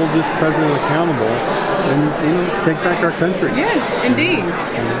hold this president accountable and take back our country. Yes, indeed.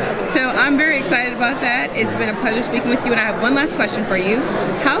 So I'm very excited about that. It's been a pleasure speaking with you, and I have one last question for you.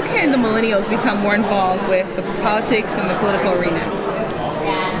 How can the millennials become more involved with the politics and the political arena?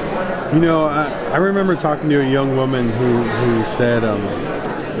 I remember talking to a young woman who said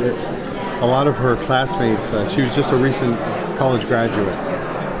a lot of her classmates, she was just a recent college graduate,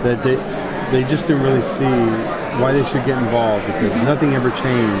 that they just didn't really see why they should get involved because nothing ever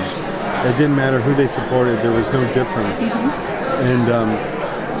changed. It didn't matter who they supported, there was no difference. And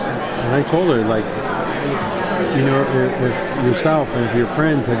I told her, if yourself and if your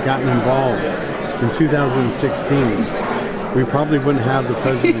friends had gotten involved in 2016, we probably wouldn't have the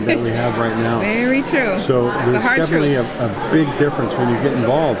president that we have right now. Very true. So there's definitely a big difference when you get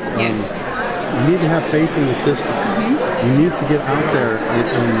involved. Yes. You need to have faith in the system. You need to get out there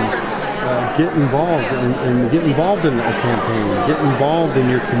and get involved and get involved in a campaign. Get involved in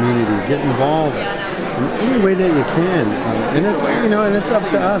your community. Get involved in any way that you can. And it's, and it's up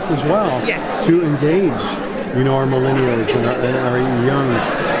to us as well to engage, our millennials and our young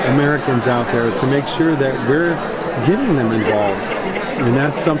Americans out there to make sure that we're getting them involved. And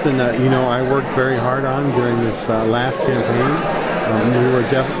that's something that, I worked very hard on during this last campaign. We were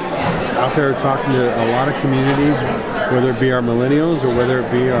out there talking to a lot of communities, whether it be our millennials or whether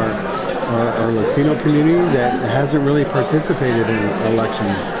it be our Latino community that hasn't really participated in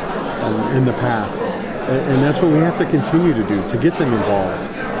elections in the past. And that's what we have to continue to do, to get them involved,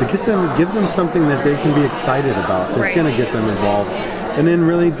 give them something that they can be excited about, that's going to get them involved, and then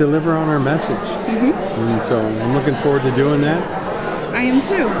really deliver on our message. And so I'm looking forward to doing that. I am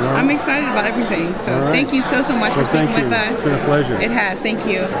too. I'm excited about everything. So thank you so much for speaking with us. It's been a pleasure. It has. Thank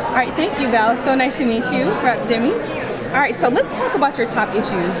you. All right. Thank you, Val. So nice to meet you, Rep. Demings. All right. So let's talk about your top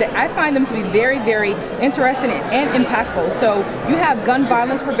issues. That I find them to be very, very interesting and impactful. So you have gun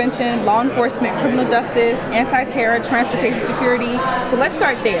violence prevention, law enforcement, criminal justice, anti-terror, transportation security. So let's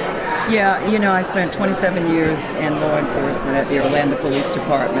start there. Yeah, I spent 27 years in law enforcement at the Orlando Police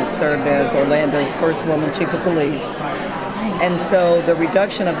Department, served as Orlando's first woman chief of police. And so the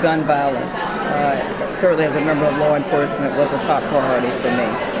reduction of gun violence, certainly as a member of law enforcement, was a top priority for me.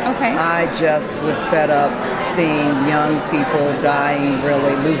 Okay. I just was fed up seeing young people dying,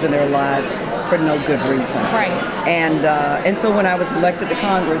 really losing their lives for no good reason. Right. And so when I was elected to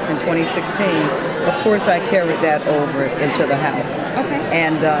Congress in 2016, of course I carried that over into the House. Okay.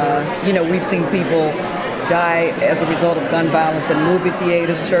 And we've seen people die as a result of gun violence in movie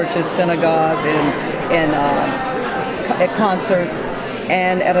theaters, churches, synagogues, and at concerts,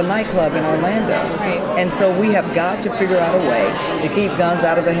 and at a nightclub in Orlando. Right. And so we have got to figure out a way to keep guns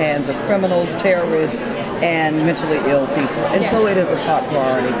out of the hands of criminals, terrorists, and mentally ill people. And so it is a top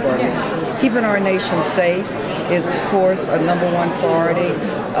priority for me. Keeping our nation safe is, of course, a number one priority.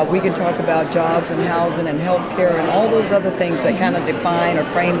 We can talk about jobs and housing and health care and all those other things that kind of define or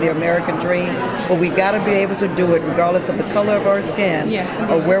frame the American dream, but we've got to be able to do it regardless of the color of our skin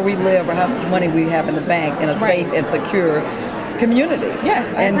or where we live or how much money we have in the bank in a safe and secure community. Yes,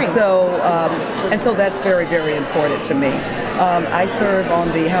 I agree. And so that's very, very important to me. I serve on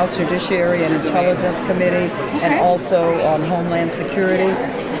the House Judiciary and Intelligence Committee and also on Homeland Security.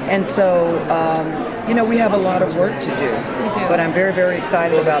 And so, we have a lot of work to do. But I'm very, very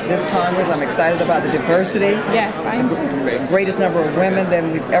excited about this Congress. I'm excited about the diversity. Yes, I am too. The greatest number of women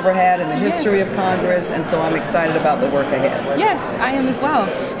than we've ever had in the history of Congress. And so I'm excited about the work ahead. Yes, I am as well.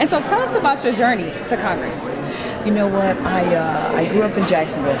 And so tell us about your journey to Congress. You know what? I grew up in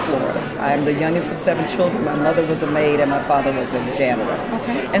Jacksonville, Florida. I'm the youngest of 7 children. My mother was a maid and my father was a janitor.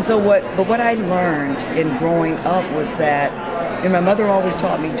 Okay. And so what I learned in growing up was that, my mother always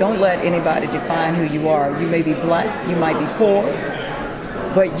taught me, don't let anybody define who you are. You may be black, you might be poor,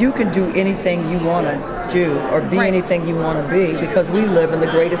 but you can do anything you want to do or be anything you want to be because we live in the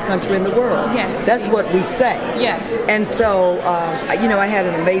greatest country in the world. Yes. That's what we say. Yes. And so, I had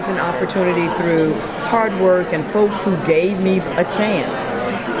an amazing opportunity through hard work and folks who gave me a chance.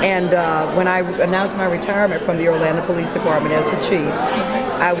 And when I announced my retirement from the Orlando Police Department as the chief,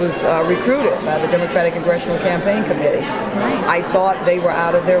 I was recruited by the Democratic Congressional Campaign Committee. I thought they were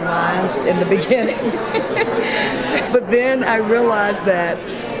out of their minds in the beginning. But then I realized that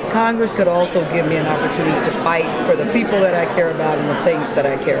Congress could also give me an opportunity to fight for the people that I care about and the things that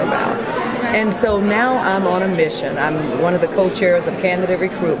I care about. And so now I'm on a mission. I'm one of the co-chairs of candidate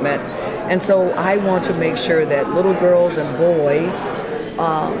recruitment. And so I want to make sure that little girls and boys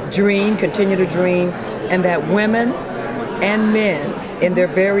continue to dream, and that women and men in their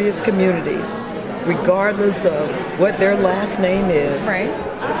various communities, regardless of what their last name is,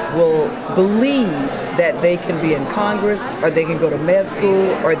 will believe that they can be in Congress, or they can go to med school,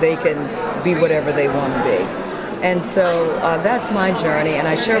 or they can be whatever they want to be. And so that's my journey, and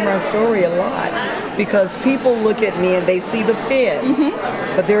I share my story a lot because people look at me and they see the pen,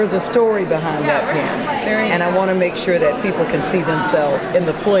 but there's a story behind that pen. And I want to make sure that people can see themselves in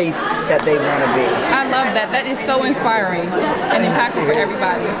the place that they want to be. I love that. That is so inspiring and impactful for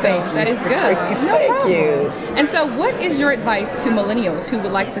everybody. So that is good. Thank you. And so what is your advice to millennials who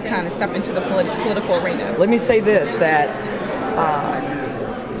would like to kind of step into the political arena? Let me say this, that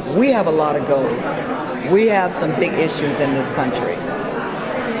we have a lot of goals. We have some big issues in this country.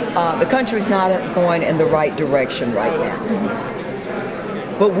 The country's not going in the right direction right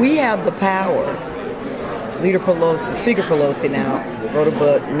now. But we have the power. Speaker Pelosi now wrote a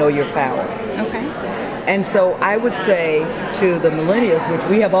book, Know Your Power. Okay. And so I would say to the millennials, which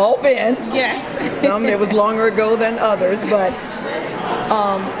we have all been, some it was longer ago than others, but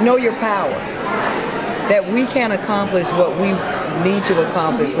know your power. That we can accomplish what we need to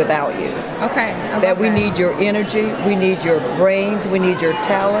accomplish without you. Okay. That we need your energy, we need your brains, we need your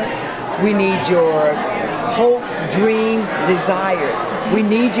talent, we need your hopes, dreams, desires. We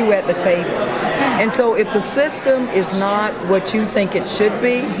need you at the table. And so if the system is not what you think it should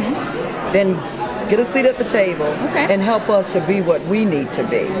be, then get a seat at the table and help us to be what we need to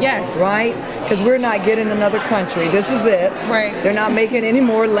be. Yes. Right? Because we're not getting another country. This is it. Right. They're not making any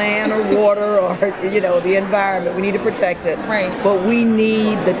more land or water or, the environment. We need to protect it. Right. But we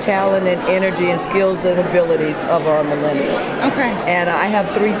need the talent and energy and skills and abilities of our millennials. Okay. And I have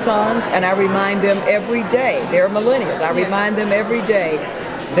 3 sons, and I remind them every day. They're millennials. I remind them every day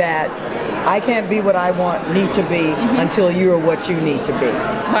that I can't be what I need to be until you're what you need to be.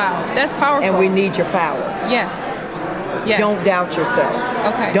 Wow, that's powerful. And we need your power. Yes. Yes. Don't doubt yourself.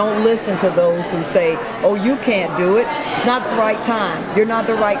 Okay. Don't listen to those who say, oh, you can't do it. It's not the right time. You're not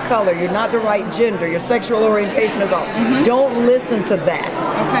the right color. You're not the right gender. Your sexual orientation is off. Don't listen to that.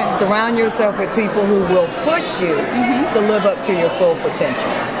 Okay. Surround yourself with people who will push you to live up to your full potential.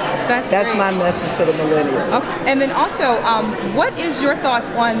 That's my message to the millennials. Okay. And then also, what is your thoughts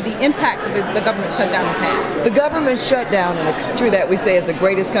on the impact that the government shutdown has had? The government shutdown in a country that we say is the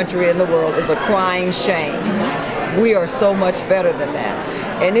greatest country in the world is a crying shame. We are so much better than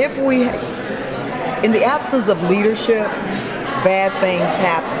that. And if we, in the absence of leadership, bad things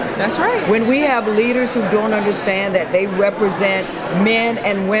happen. That's right. When we have leaders who don't understand that they represent men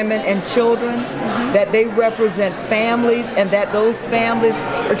and women and children, that they represent families, and that those families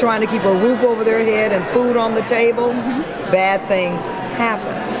are trying to keep a roof over their head and food on the table, bad things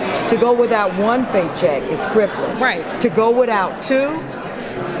happen. To go without one paycheck is crippling. Right. To go without 2,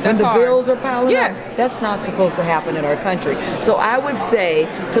 when the bills are piling up, that's not supposed to happen in our country. So I would say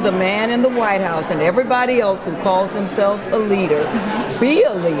to the man in the White House and everybody else who calls themselves a leader, be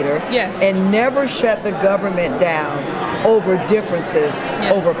a leader and never shut the government down over differences,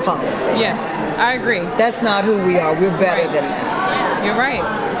 over policy. Yes, I agree. That's not who we are. We're better than that. You're right.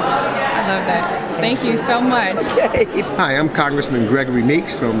 I love that. Thank you so much. Okay. Hi, I'm Congressman Gregory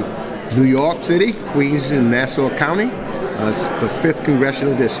Meeks from New York City, Queens and Nassau County. The 5th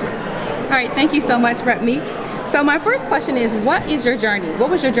Congressional District. All right, thank you so much, Rep. Meeks. So my first question is, what is your journey?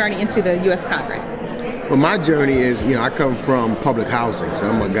 What was your journey into the U.S. Congress? Well, my journey is, I come from public housing. So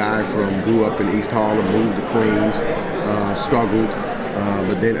I'm a guy grew up in East Harlem, moved to Queens, struggled,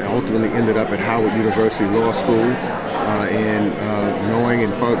 but then ultimately ended up at Howard University Law School, and knowing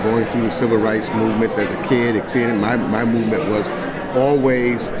and going through the civil rights movements as a kid, my movement was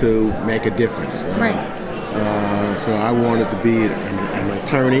always to make a difference. Right. So I wanted to be an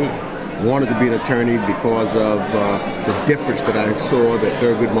attorney, because of the difference that I saw that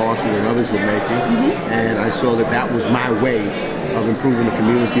Thurgood Marshall and others were making, and I saw that was my way of improving the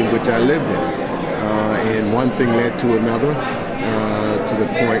community in which I lived in. And one thing led to another, to the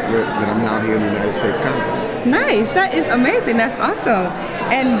point that I'm now here in the United States Congress. Nice, that is amazing, that's awesome.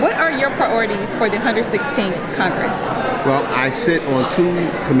 And what are your priorities for the 116th Congress? Well, I sit on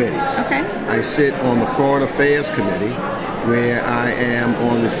 2 committees. Okay. I sit on the Foreign Affairs Committee, where I am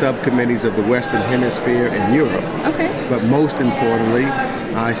on the subcommittees of the Western Hemisphere and Europe. Okay. But most importantly,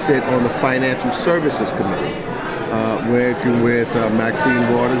 I sit on the Financial Services Committee, working with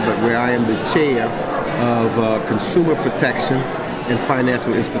Maxine Waters, but where I am the chair of consumer protection and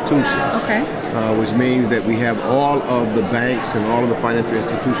financial institutions. Okay. Which means that we have all of the banks and all of the financial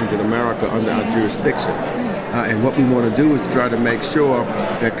institutions in America under our jurisdiction. And what we want to do is try to make sure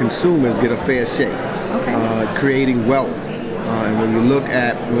that consumers get a fair shake, creating wealth. And when you look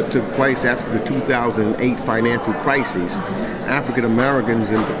at what took place after the 2008 financial crisis, African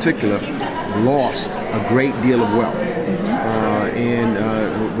Americans in particular lost a great deal of wealth in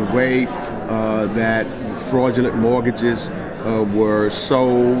the way that fraudulent mortgages were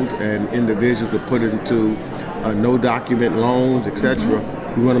sold and individuals were put into no document loans, etc.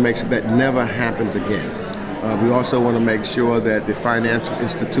 We want to make sure that never happens again. We also want to make sure that the financial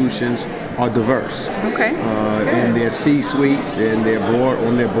institutions are diverse in their C-suites, in their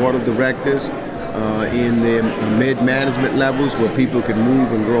on their board of directors, in their mid-management levels where people can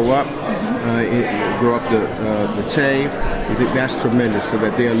move and grow up the chain. We think that's tremendous, so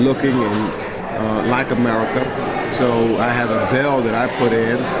that they're looking like America. So I have a bill that I put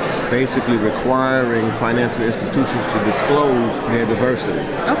in basically requiring financial institutions to disclose their diversity.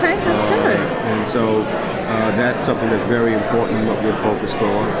 Okay, that's good. And so that's something that's very important, what we're focused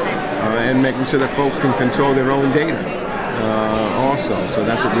on, and making sure that folks can control their own data also. So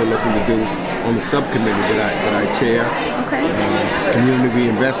that's what we're looking to do on the subcommittee that I chair. Okay. Community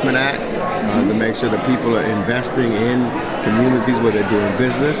Reinvestment Act, to make sure that people are investing in communities where they're doing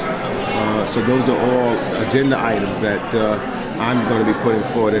business. So those are all agenda items that I'm going to be putting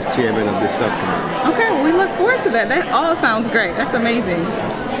forward as chairman of this subcommittee. Okay, well, we look forward to that. That all sounds great. That's amazing.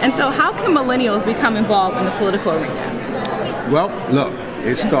 And so how can millennials become involved in the political arena? Well, look,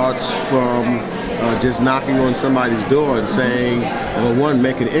 it starts from just knocking on somebody's door and saying, well, one,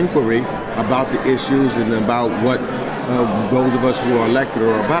 make an inquiry about the issues and about what those of us who are elected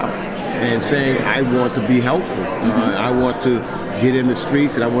are about, and saying, I want to be helpful. I want to get in the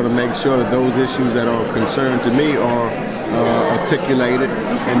streets, and I want to make sure that those issues that are concerned to me are articulated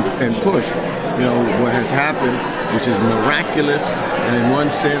and pushed. You know, what has happened, which is miraculous and in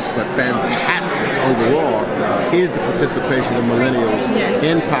one sense, but fantastic overall, is the participation of millennials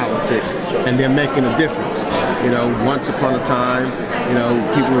in politics, and they're making a difference. You know, once upon a time, you know,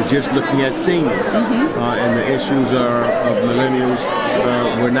 people were just looking at seniors, and the issues of millennials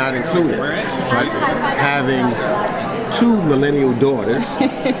were not included. But having two millennial daughters,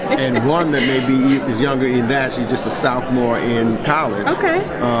 and one that may be is younger in that, she's just a sophomore in college,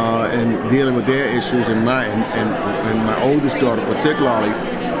 and dealing with their issues, and my oldest daughter particularly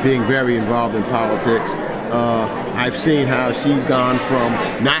being very involved in politics. I've seen how she's gone from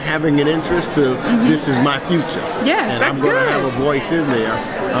not having an interest to this is my future. Yes, and I'm going to have a voice in there.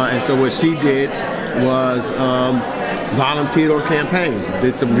 And so what she did was volunteered on campaigns,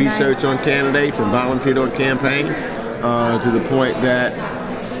 did some research on candidates and volunteered on campaigns to the point that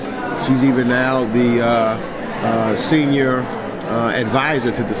she's even now the senior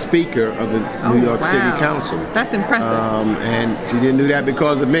advisor to the Speaker of the New York City Council. That's impressive. And she didn't do that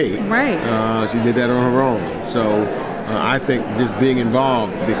because of me. Right. She did that on her own. So I think just being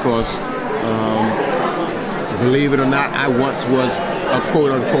involved, because believe it or not, I once was a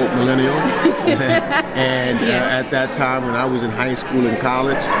quote-unquote millennial. And at that time, when I was in high school and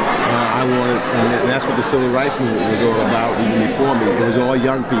college, I wanted, and that's what the Civil Rights Movement was all about, even before me. It was all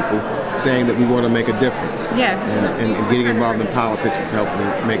young people saying that we want to make a difference. Yes. And getting involved in politics is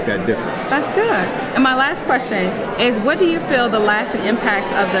helping make that difference. That's good. And my last question is, what do you feel the lasting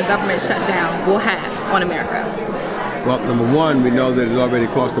impact of the government shutdown will have on America? Well, number one, we know that it's already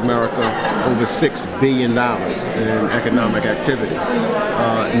cost America over $6 billion in economic activity.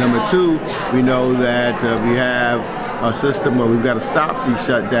 Number two, we know that we have a system where we've got to stop these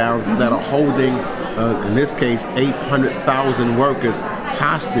shutdowns that are holding, in this case, 800,000 workers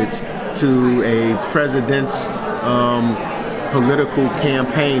hostage to a president's political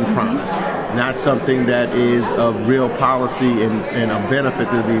campaign promise, not something that is of real policy and a benefit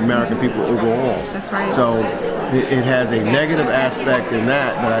to the American people overall. That's right. So it has a negative aspect in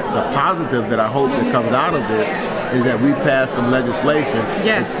that, but the positive that I hope that comes out of this is that we pass some legislation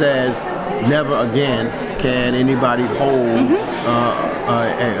that says never again can anybody hold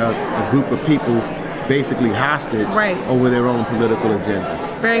a group of people basically hostage over their own political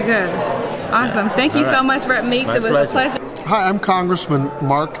agenda. Very good. Awesome. Thank you so much, Rep. Meeks. It was a pleasure. Hi, I'm Congressman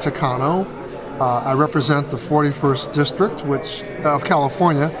Mark Takano. I represent the 41st District of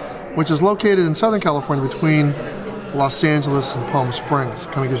California, which is located in Southern California between Los Angeles and Palm Springs.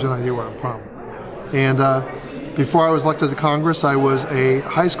 Kind of gives you an idea where I'm from. And before I was elected to Congress, I was a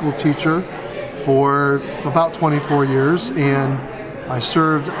high school teacher for about 24 years, and I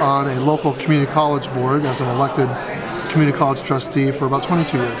served on a local community college board as an elected community college trustee for about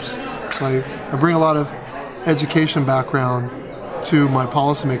 22 years. So I bring a lot of education background to my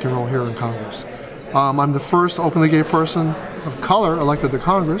policymaking role here in Congress. I'm the first openly gay person of color elected to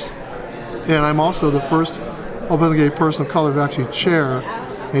Congress, and I'm also the first openly gay person of color to actually chair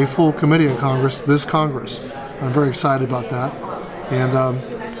a full committee in Congress, this Congress. I'm very excited about that. And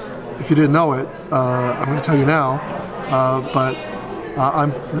if you didn't know it, I'm going to tell you now, but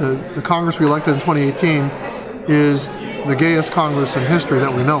I'm the Congress we elected in 2018 is the gayest Congress in history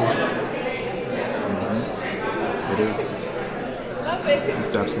that we know of. It is.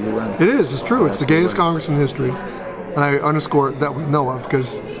 It's absolutely right. It is. It's true. It's the gayest Congress in history, and I underscore that we know of,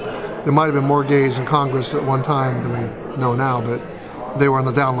 because there might have been more gays in Congress at one time than we know now, but they were on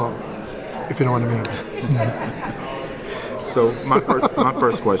the down low, if you know what I mean. So my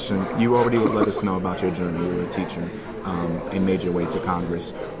first question, you already let us know about your journey. You were a teacher and made your way to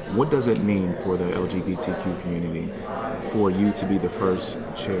Congress. What does it mean for the LGBTQ community for you to be the first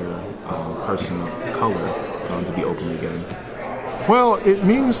chair person of color to be openly gay? Well, it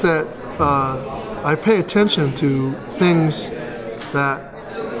means that I pay attention to things that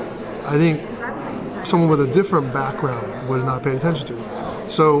I think someone with a different background would not pay attention to.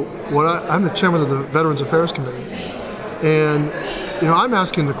 So I'm the chairman of the Veterans Affairs Committee, and I'm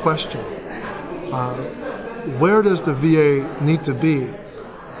asking the question, where does the VA need to be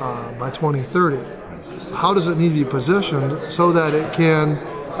by 2030? How does it need to be positioned so that it can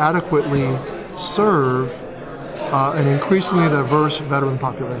adequately serve an increasingly diverse veteran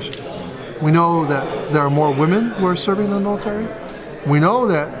population. We know that there are more women who are serving in the military. We know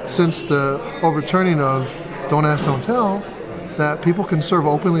that since the overturning of Don't Ask, Don't Tell, that people can serve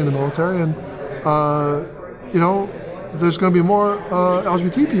openly in the military, and there's going to be more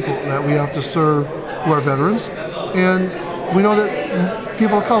LGBT people that we have to serve who are veterans, and we know that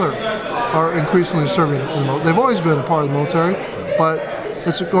people of color are increasingly serving in the military. They've always been a part of the military, but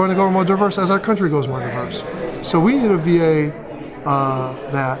it's going to go more diverse as our country goes more diverse. So we need a VA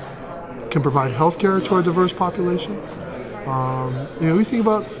that can provide health care to our diverse population. We think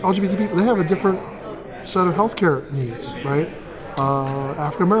about LGBT people, they have a different set of health care needs, right?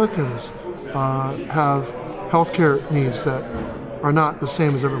 African Americans have health care needs that are not the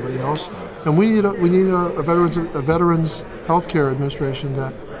same as everybody else. And we need a veterans health care administration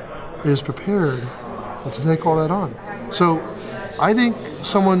that is prepared to take all that on. So I think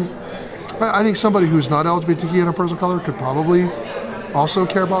somebody who's not LGBTQ and a person of color could probably also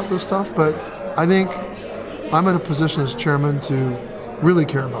care about this stuff, but I think I'm in a position as chairman to really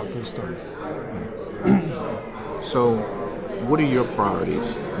care about this stuff. So, what are your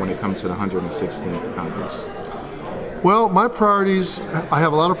priorities when it comes to the 116th Congress? Well, my priorities, I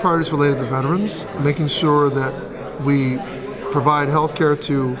have a lot of priorities related to veterans, making sure that we provide health care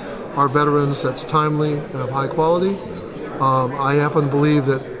to our veterans that's timely and of high quality. I happen to believe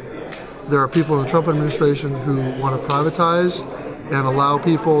that there are people in the Trump administration who want to privatize and allow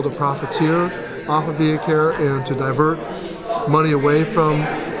people to profiteer off of VA care and to divert money away from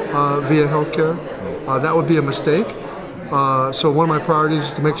VA health care. That would be a mistake. So one of my priorities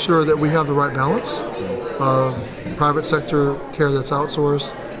is to make sure that we have the right balance of private sector care that's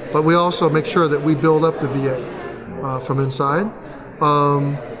outsourced, but we also make sure that we build up the VA from inside.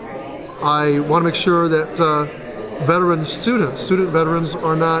 I want to make sure that student veterans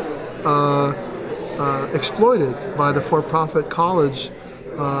are not exploited by the for-profit college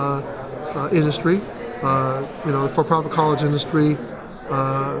industry. The for-profit college industry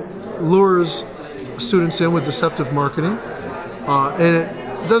lures students in with deceptive marketing, and it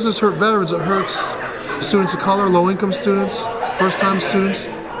doesn't just hurt veterans, it hurts students of color, low-income students, first-time students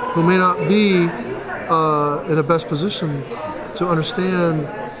who may not be in the best position to understand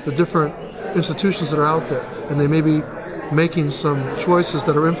the different institutions that are out there, and they may be making some choices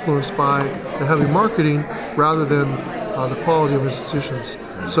that are influenced by the heavy marketing rather than the quality of institutions.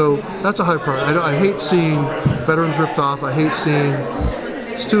 So that's a high priority. I hate seeing veterans ripped off. I hate seeing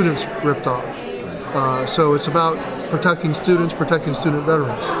students ripped off. So it's about protecting students, protecting student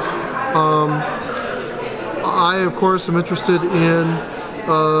veterans. I, of course, am interested in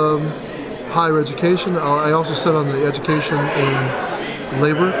higher education. I also sit on the Education and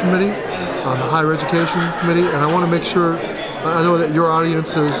Labor Committee, on the Higher Education Committee, and I want to make sure, I know that your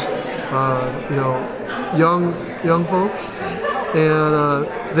audience is, young folk,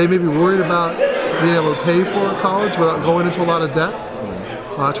 and they may be worried about being able to pay for college without going into a lot of debt.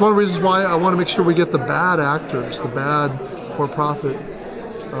 It's one of the reasons why I want to make sure we get the bad actors, the bad for-profit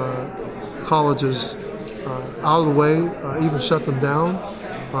colleges out of the way, even shut them down,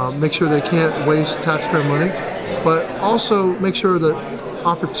 make sure they can't waste taxpayer money, but also make sure that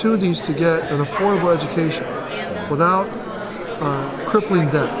opportunities to get an affordable education without crippling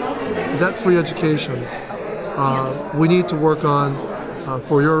debt-free education, we need to work on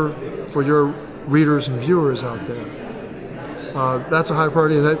for your readers and viewers out there. That's a high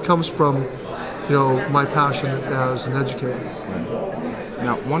priority, and that comes from my passion as an educator.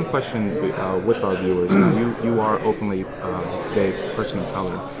 Now, one question with our viewers. Now, you are openly gay, person of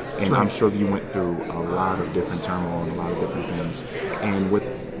color, and I'm sure you went through a lot of different turmoil and a lot of different things. And with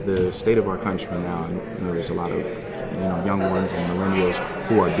the state of our country now, there's a lot of young ones and millennials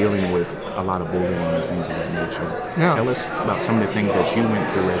who are dealing with a lot of bullying and things of that nature. Yeah. Tell us about some of the things that you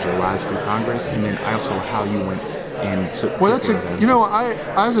went through as your rise through Congress, and then also how you went and took. Well, that's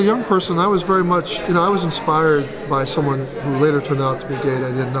as a young person, I was very much, I was inspired by someone who later turned out to be gay that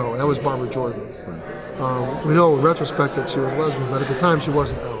I didn't know. That was Barbara Jordan. We know in retrospect that she was a lesbian, but at the time she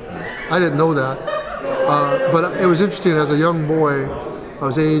wasn't out. I didn't know that. But it was interesting, as a young boy, I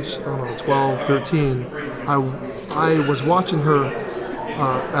was age, 12, 13, I was watching her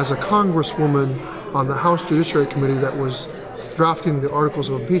as a congresswoman on the House Judiciary Committee that was drafting the articles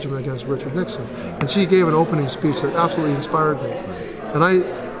of impeachment against Richard Nixon. And she gave an opening speech that absolutely inspired me. And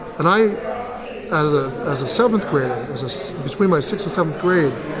I as a seventh grader, between my 6th and 7th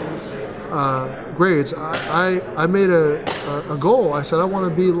grades, I made a goal. I said, I want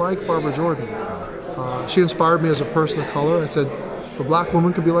to be like Barbara Jordan. She inspired me as a person of color. I said, if a black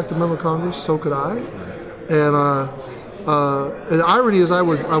woman could be elected member of Congress, so could I. And the irony is, I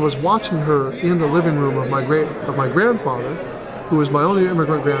was watching her in the living room of my grandfather, who was my only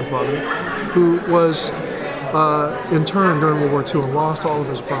immigrant grandfather, who was interned during World War II and lost all of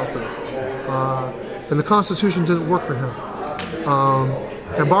his property. And the Constitution didn't work for him.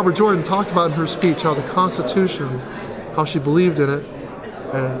 And Barbara Jordan talked about in her speech how the Constitution, how she believed in it,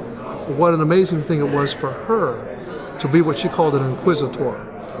 and what an amazing thing it was for her to be what she called an inquisitor.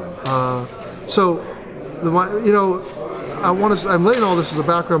 I'm laying all this as a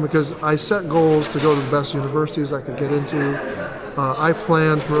background because I set goals to go to the best universities I could get into. I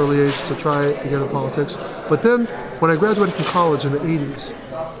planned from an early age to try to get into politics. But then, when I graduated from college in the 80s,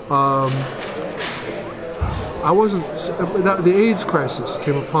 the AIDS crisis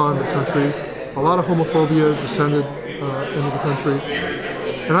came upon the country. A lot of homophobia descended into the country.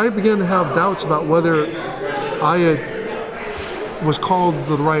 And I began to have doubts about whether I was called to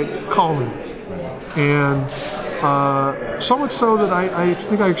the right calling. And so much so that I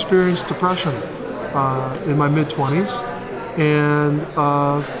think I experienced depression in my mid-20s. And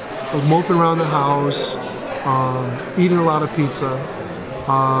I was moping around the house, eating a lot of pizza.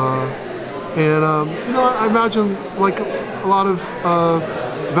 I imagine, like a lot of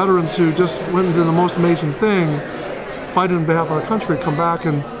veterans who just went and did the most amazing thing, fighting on behalf of our country, come back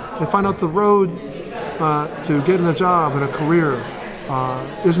and they find out the road to getting a job and a career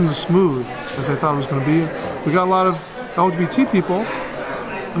isn't as smooth as they thought it was going to be. We got a lot of LGBT people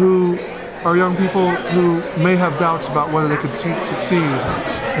who are young people who may have doubts about whether they could succeed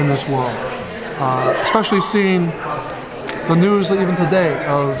in this world. Especially seeing the news even today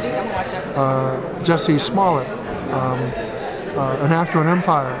of Jesse Smollett, an actor on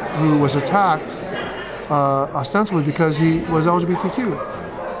Empire, who was attacked ostensibly because he was LGBTQ.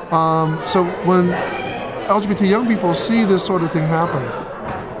 So when LGBT young people see this sort of thing happen,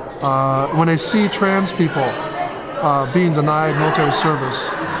 when they see trans people being denied military service,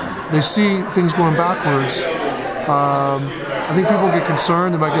 they see things going backwards, I think people get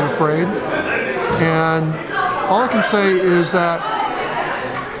concerned, they might get afraid. And all I can say is that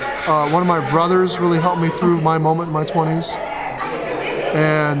one of my brothers really helped me through my moment in my 20s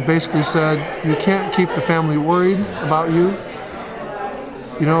and basically said, you can't keep the family worried about you.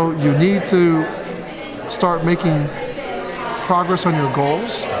 You know, you need to start making progress on your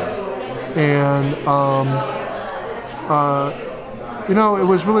goals. And, it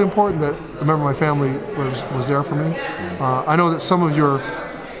was really important that I remember my family was there for me. I know that some of your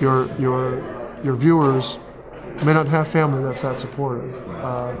viewers may not have family that's that supportive,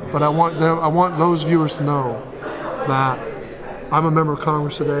 but I want those viewers to know that I'm a member of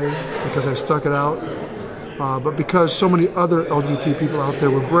Congress today because I stuck it out, but because so many other LGBT people out there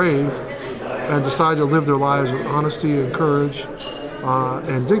were brave and decided to live their lives with honesty and courage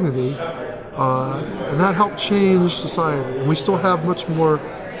and dignity, and that helped change society. And we still have much more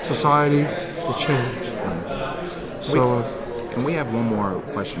society to change. So. And we have one more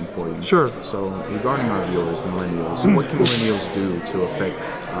question for you. Sure. So regarding our viewers, the millennials, what can millennials do to affect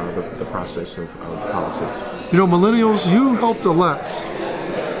the process of politics? You know, millennials, you helped elect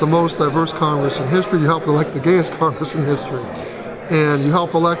the most diverse Congress in history. You helped elect the gayest Congress in history. And you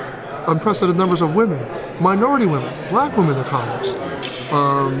helped elect unprecedented numbers of women, minority women, black women to Congress,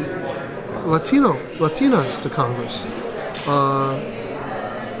 Latinas to Congress.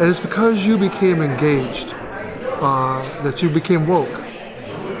 And it's because you became engaged that you became woke.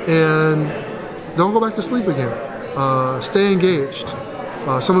 And don't go back to sleep again. Stay engaged.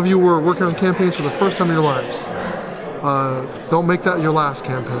 Some of you were working on campaigns for the first time in your lives. Don't make that your last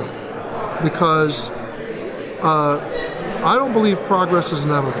campaign. Because I don't believe progress is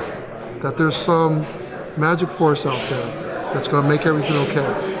inevitable. That there's some magic force out there that's going to make everything okay.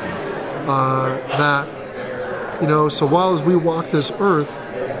 So while as we walk this earth,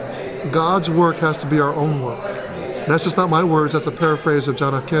 God's work has to be our own work. And that's just not my words, that's a paraphrase of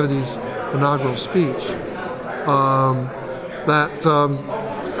John F. Kennedy's inaugural speech. That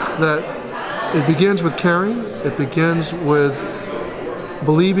it begins with caring, it begins with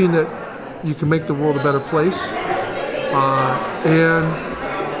believing that you can make the world a better place, and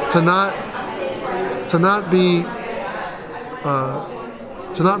to not be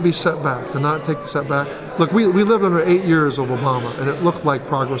set back, to not take the setback. Look, we lived under 8 years of Obama, and it looked like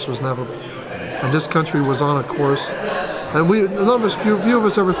progress was inevitable. And this country was on a course, and few of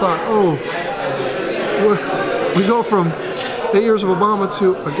us ever thought, we go from 8 years of Obama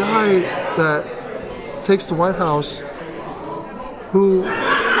to a guy that takes the White House who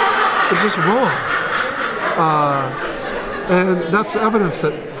is just wrong. And that's evidence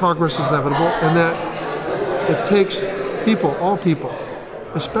that progress is inevitable, and that it takes people, all people,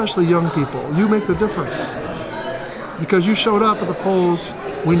 especially young people. You make the difference. because you showed up at the polls,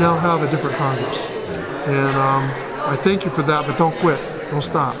 we now have a different Congress. And I thank you for that, but don't quit. Don't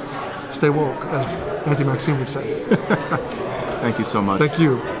stop. Stay woke, as Auntie Maxine would say. Thank you so much. Thank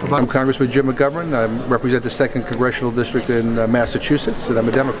you. Bye-bye. I'm Congressman Jim McGovern. I represent the 2nd Congressional District in Massachusetts, and I'm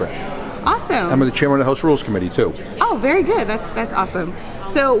a Democrat. Awesome. I'm the chairman of the House Rules Committee, too. Oh, very good. That's awesome.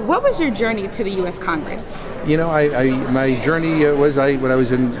 So what was your journey to the U.S. Congress? You know, my journey was when I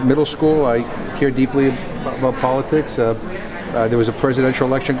was in middle school, I cared deeply about politics. There was a presidential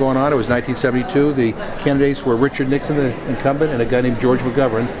election going on. It was 1972. The candidates were Richard Nixon, the incumbent, and a guy named George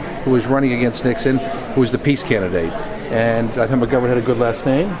McGovern, who was running against Nixon, who was the peace candidate. And I thought McGovern had a good last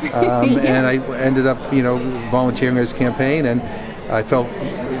name. And I ended up, volunteering in his campaign, and I felt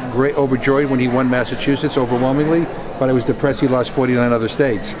overjoyed when he won Massachusetts overwhelmingly, but I was depressed he lost 49 other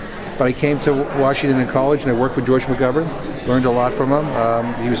states. But I came to Washington in college, and I worked for George McGovern, learned a lot from him.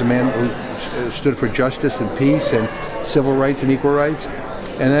 He was a man who stood for justice and peace and civil rights and equal rights.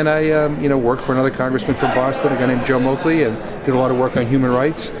 And then I, worked for another congressman from Boston, a guy named Joe Moakley, and did a lot of work on human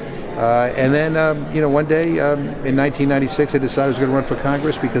rights. And then, one day in 1996, I decided I was going to run for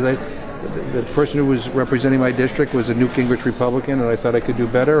Congress because the person who was representing my district was a Newt Gingrich Republican, and I thought I could do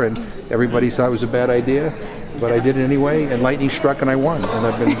better, and everybody thought it was a bad idea. But I did it anyway, and lightning struck, and I won. And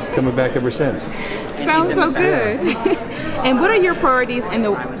I've been coming back ever since. Sounds so good. And what are your priorities in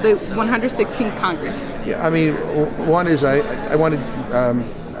the 116th Congress? Yeah, I mean, one is I wanted,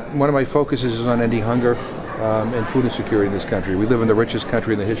 one of my focuses is on ending hunger and food insecurity in this country. We live in the richest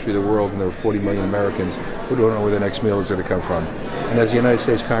country in the history of the world, and there are 40 million Americans who don't know where the next meal is going to come from. And as the United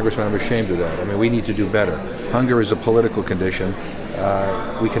States Congressman, I'm ashamed of that. I mean, we need to do better. Hunger is a political condition.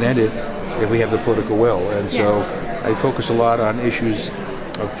 We can end it if we have the political will. And so I focus a lot on issues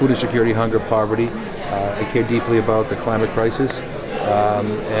of food insecurity, hunger, poverty. I care deeply about the climate crisis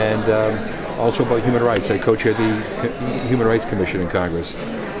and also about human rights. I co-chair the Human Rights Commission in Congress.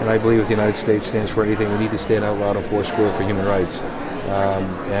 And I believe if the United States stands for anything, we need to stand out loud and foursquare for human rights.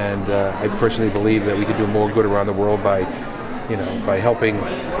 I personally believe that we can do more good around the world by helping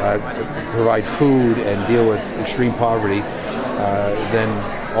provide food and deal with extreme poverty than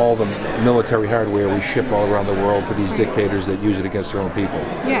all the military hardware we ship all around the world to these dictators that use it against their own people.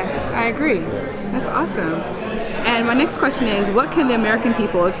 Yes, I agree. That's awesome. And my next question is, what can the American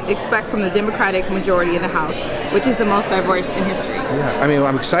people expect from the Democratic majority in the House, which is the most diverse in history? Yeah, I mean,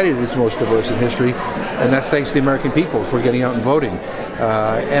 I'm excited it's the most diverse in history, and that's thanks to the American people for getting out and voting.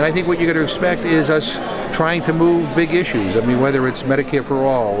 And I think what you're going to expect is us trying to move big issues. I mean, whether it's Medicare for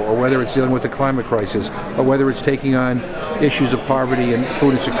all, or whether it's dealing with the climate crisis, or whether it's taking on issues of poverty and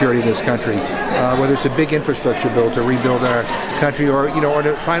food insecurity in this country, whether it's a big infrastructure bill to rebuild our country, or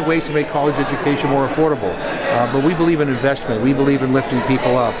to find ways to make college education more affordable. But we believe in investment. We believe in lifting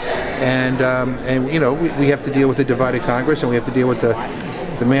people up, and we have to deal with the divided Congress, and we have to deal with the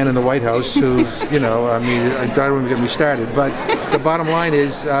man in the White House who's, I don't even get me started. But the bottom line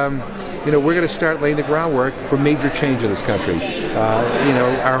is, we're going to start laying the groundwork for major change in this country.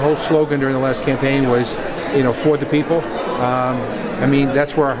 Our whole slogan during the last campaign was, for the people.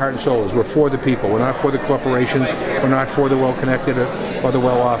 That's where our heart and soul is. We're for the people. We're not for the corporations. We're not for the well-connected or the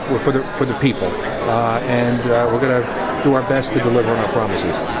well-off. We're for the people. We're going to do our best to deliver on our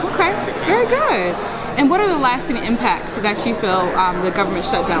promises. Okay, very good. And what are the lasting impacts that you feel the government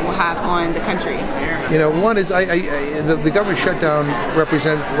shutdown will have on the country? One is the government shutdown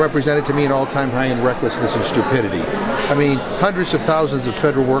represented to me an all-time high in recklessness and stupidity. I mean, hundreds of thousands of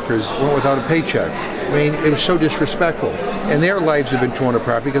federal workers went without a paycheck. I mean, it was so disrespectful. And their lives have been torn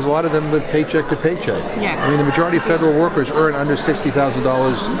apart because a lot of them live paycheck to paycheck. Yeah. I mean, the majority of federal workers earn under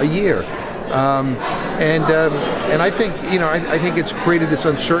 $60,000 a year. And I think, I think it's created this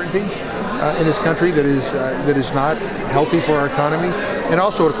uncertainty in this country that is not healthy for our economy. And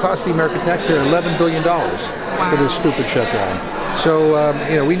also it cost the American taxpayer $11 billion for this stupid shutdown.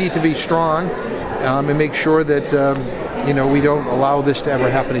 So, we need to be strong and make sure that, we don't allow this to ever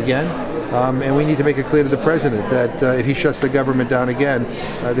happen again. And we need to make it clear to the president that if he shuts the government down again,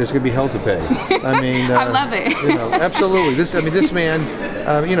 there's going to be hell to pay. I mean, I love it. Absolutely. This man.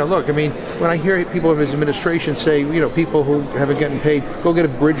 Look, when I hear people of his administration say, people who haven't gotten paid, go get a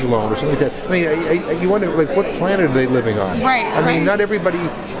bridge loan or something like that. You wonder, what planet are they living on? Right. I mean, not everybody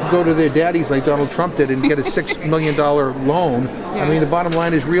go to their daddies like Donald Trump did and get a $6 million loan. Yes. I mean, the bottom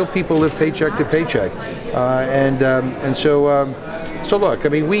line is real people live paycheck to paycheck. So look,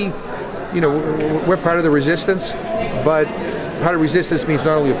 we're part of the resistance, but part of resistance means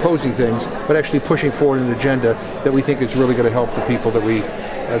not only opposing things, but actually pushing forward an agenda that we think is really going to help the people that we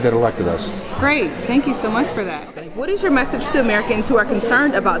that elected us. Great. Thank you so much for that. What is your message to Americans who are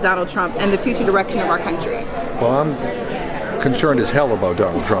concerned about Donald Trump and the future direction of our country? Well, I'm concerned as hell about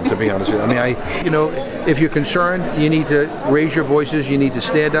Donald Trump, to be honest with you. I mean, if you're concerned, you need to raise your voices, you need to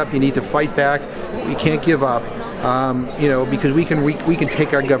stand up, you need to fight back. You can't give up, because we can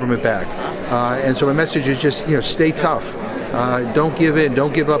take our government back. And so my message is just, stay tough. Don't give in.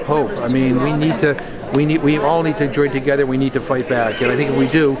 Don't give up hope. I mean, we all need to join together. We need to fight back. And I think if we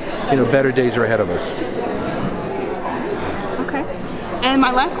do, better days are ahead of us. Okay. And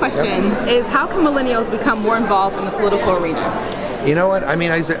my last question is, how can millennials become more involved in the political arena? You know what? I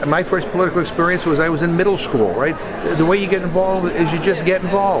mean, my first political experience was I was in middle school, right? The way you get involved is you just get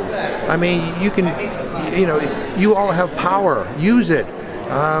involved. I mean, you all have power. Use it.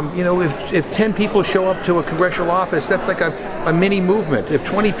 If 10 people show up to a congressional office, that's like a mini movement. If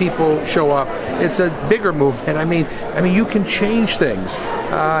 20 people show up, it's a bigger movement. I mean, you can change things.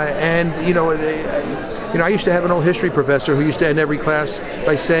 I used to have an old history professor who used to end every class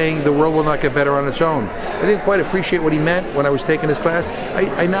by saying the world will not get better on its own. I didn't quite appreciate what he meant when I was taking his class.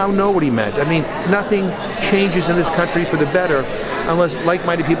 I now know what he meant. I mean, nothing changes in this country for the better unless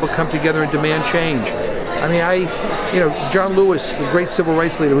like-minded people come together and demand change. I mean, John Lewis, the great civil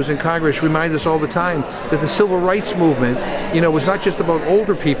rights leader who's in Congress, reminds us all the time that the civil rights movement, was not just about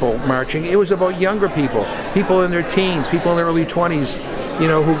older people marching, it was about younger people, people in their teens, people in their early 20s,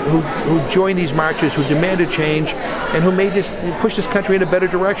 who joined these marches, who demanded change, and who pushed this country in a better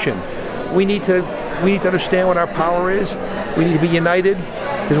direction. We need to understand what our power is. We need to be united,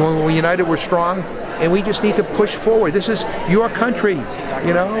 because when we're united, we're strong. And we just need to push forward. This is your country,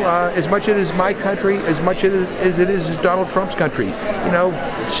 as much as it is my country, as much as it is Donald Trump's country.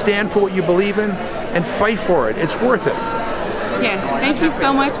 Stand for what you believe in and fight for it. It's worth it. Yes, thank you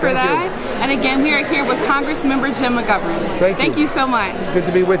so much for that. And again, we are here with Congressmember Jim McGovern. Thank you so much. Good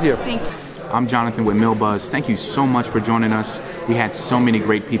to be with you. Thank you. I'm Jonathan with MillBuzz. Thank you so much for joining us. We had so many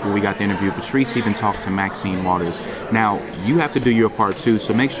great people we got to interview. Patrice even talked to Maxine Waters. Now, you have to do your part too,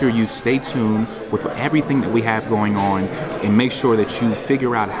 so make sure you stay tuned with everything that we have going on and make sure that you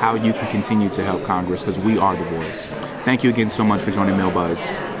figure out how you can continue to help Congress, because we are the voice. Thank you again so much for joining MillBuzz.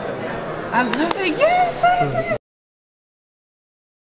 I love it. Yes, Jonathan.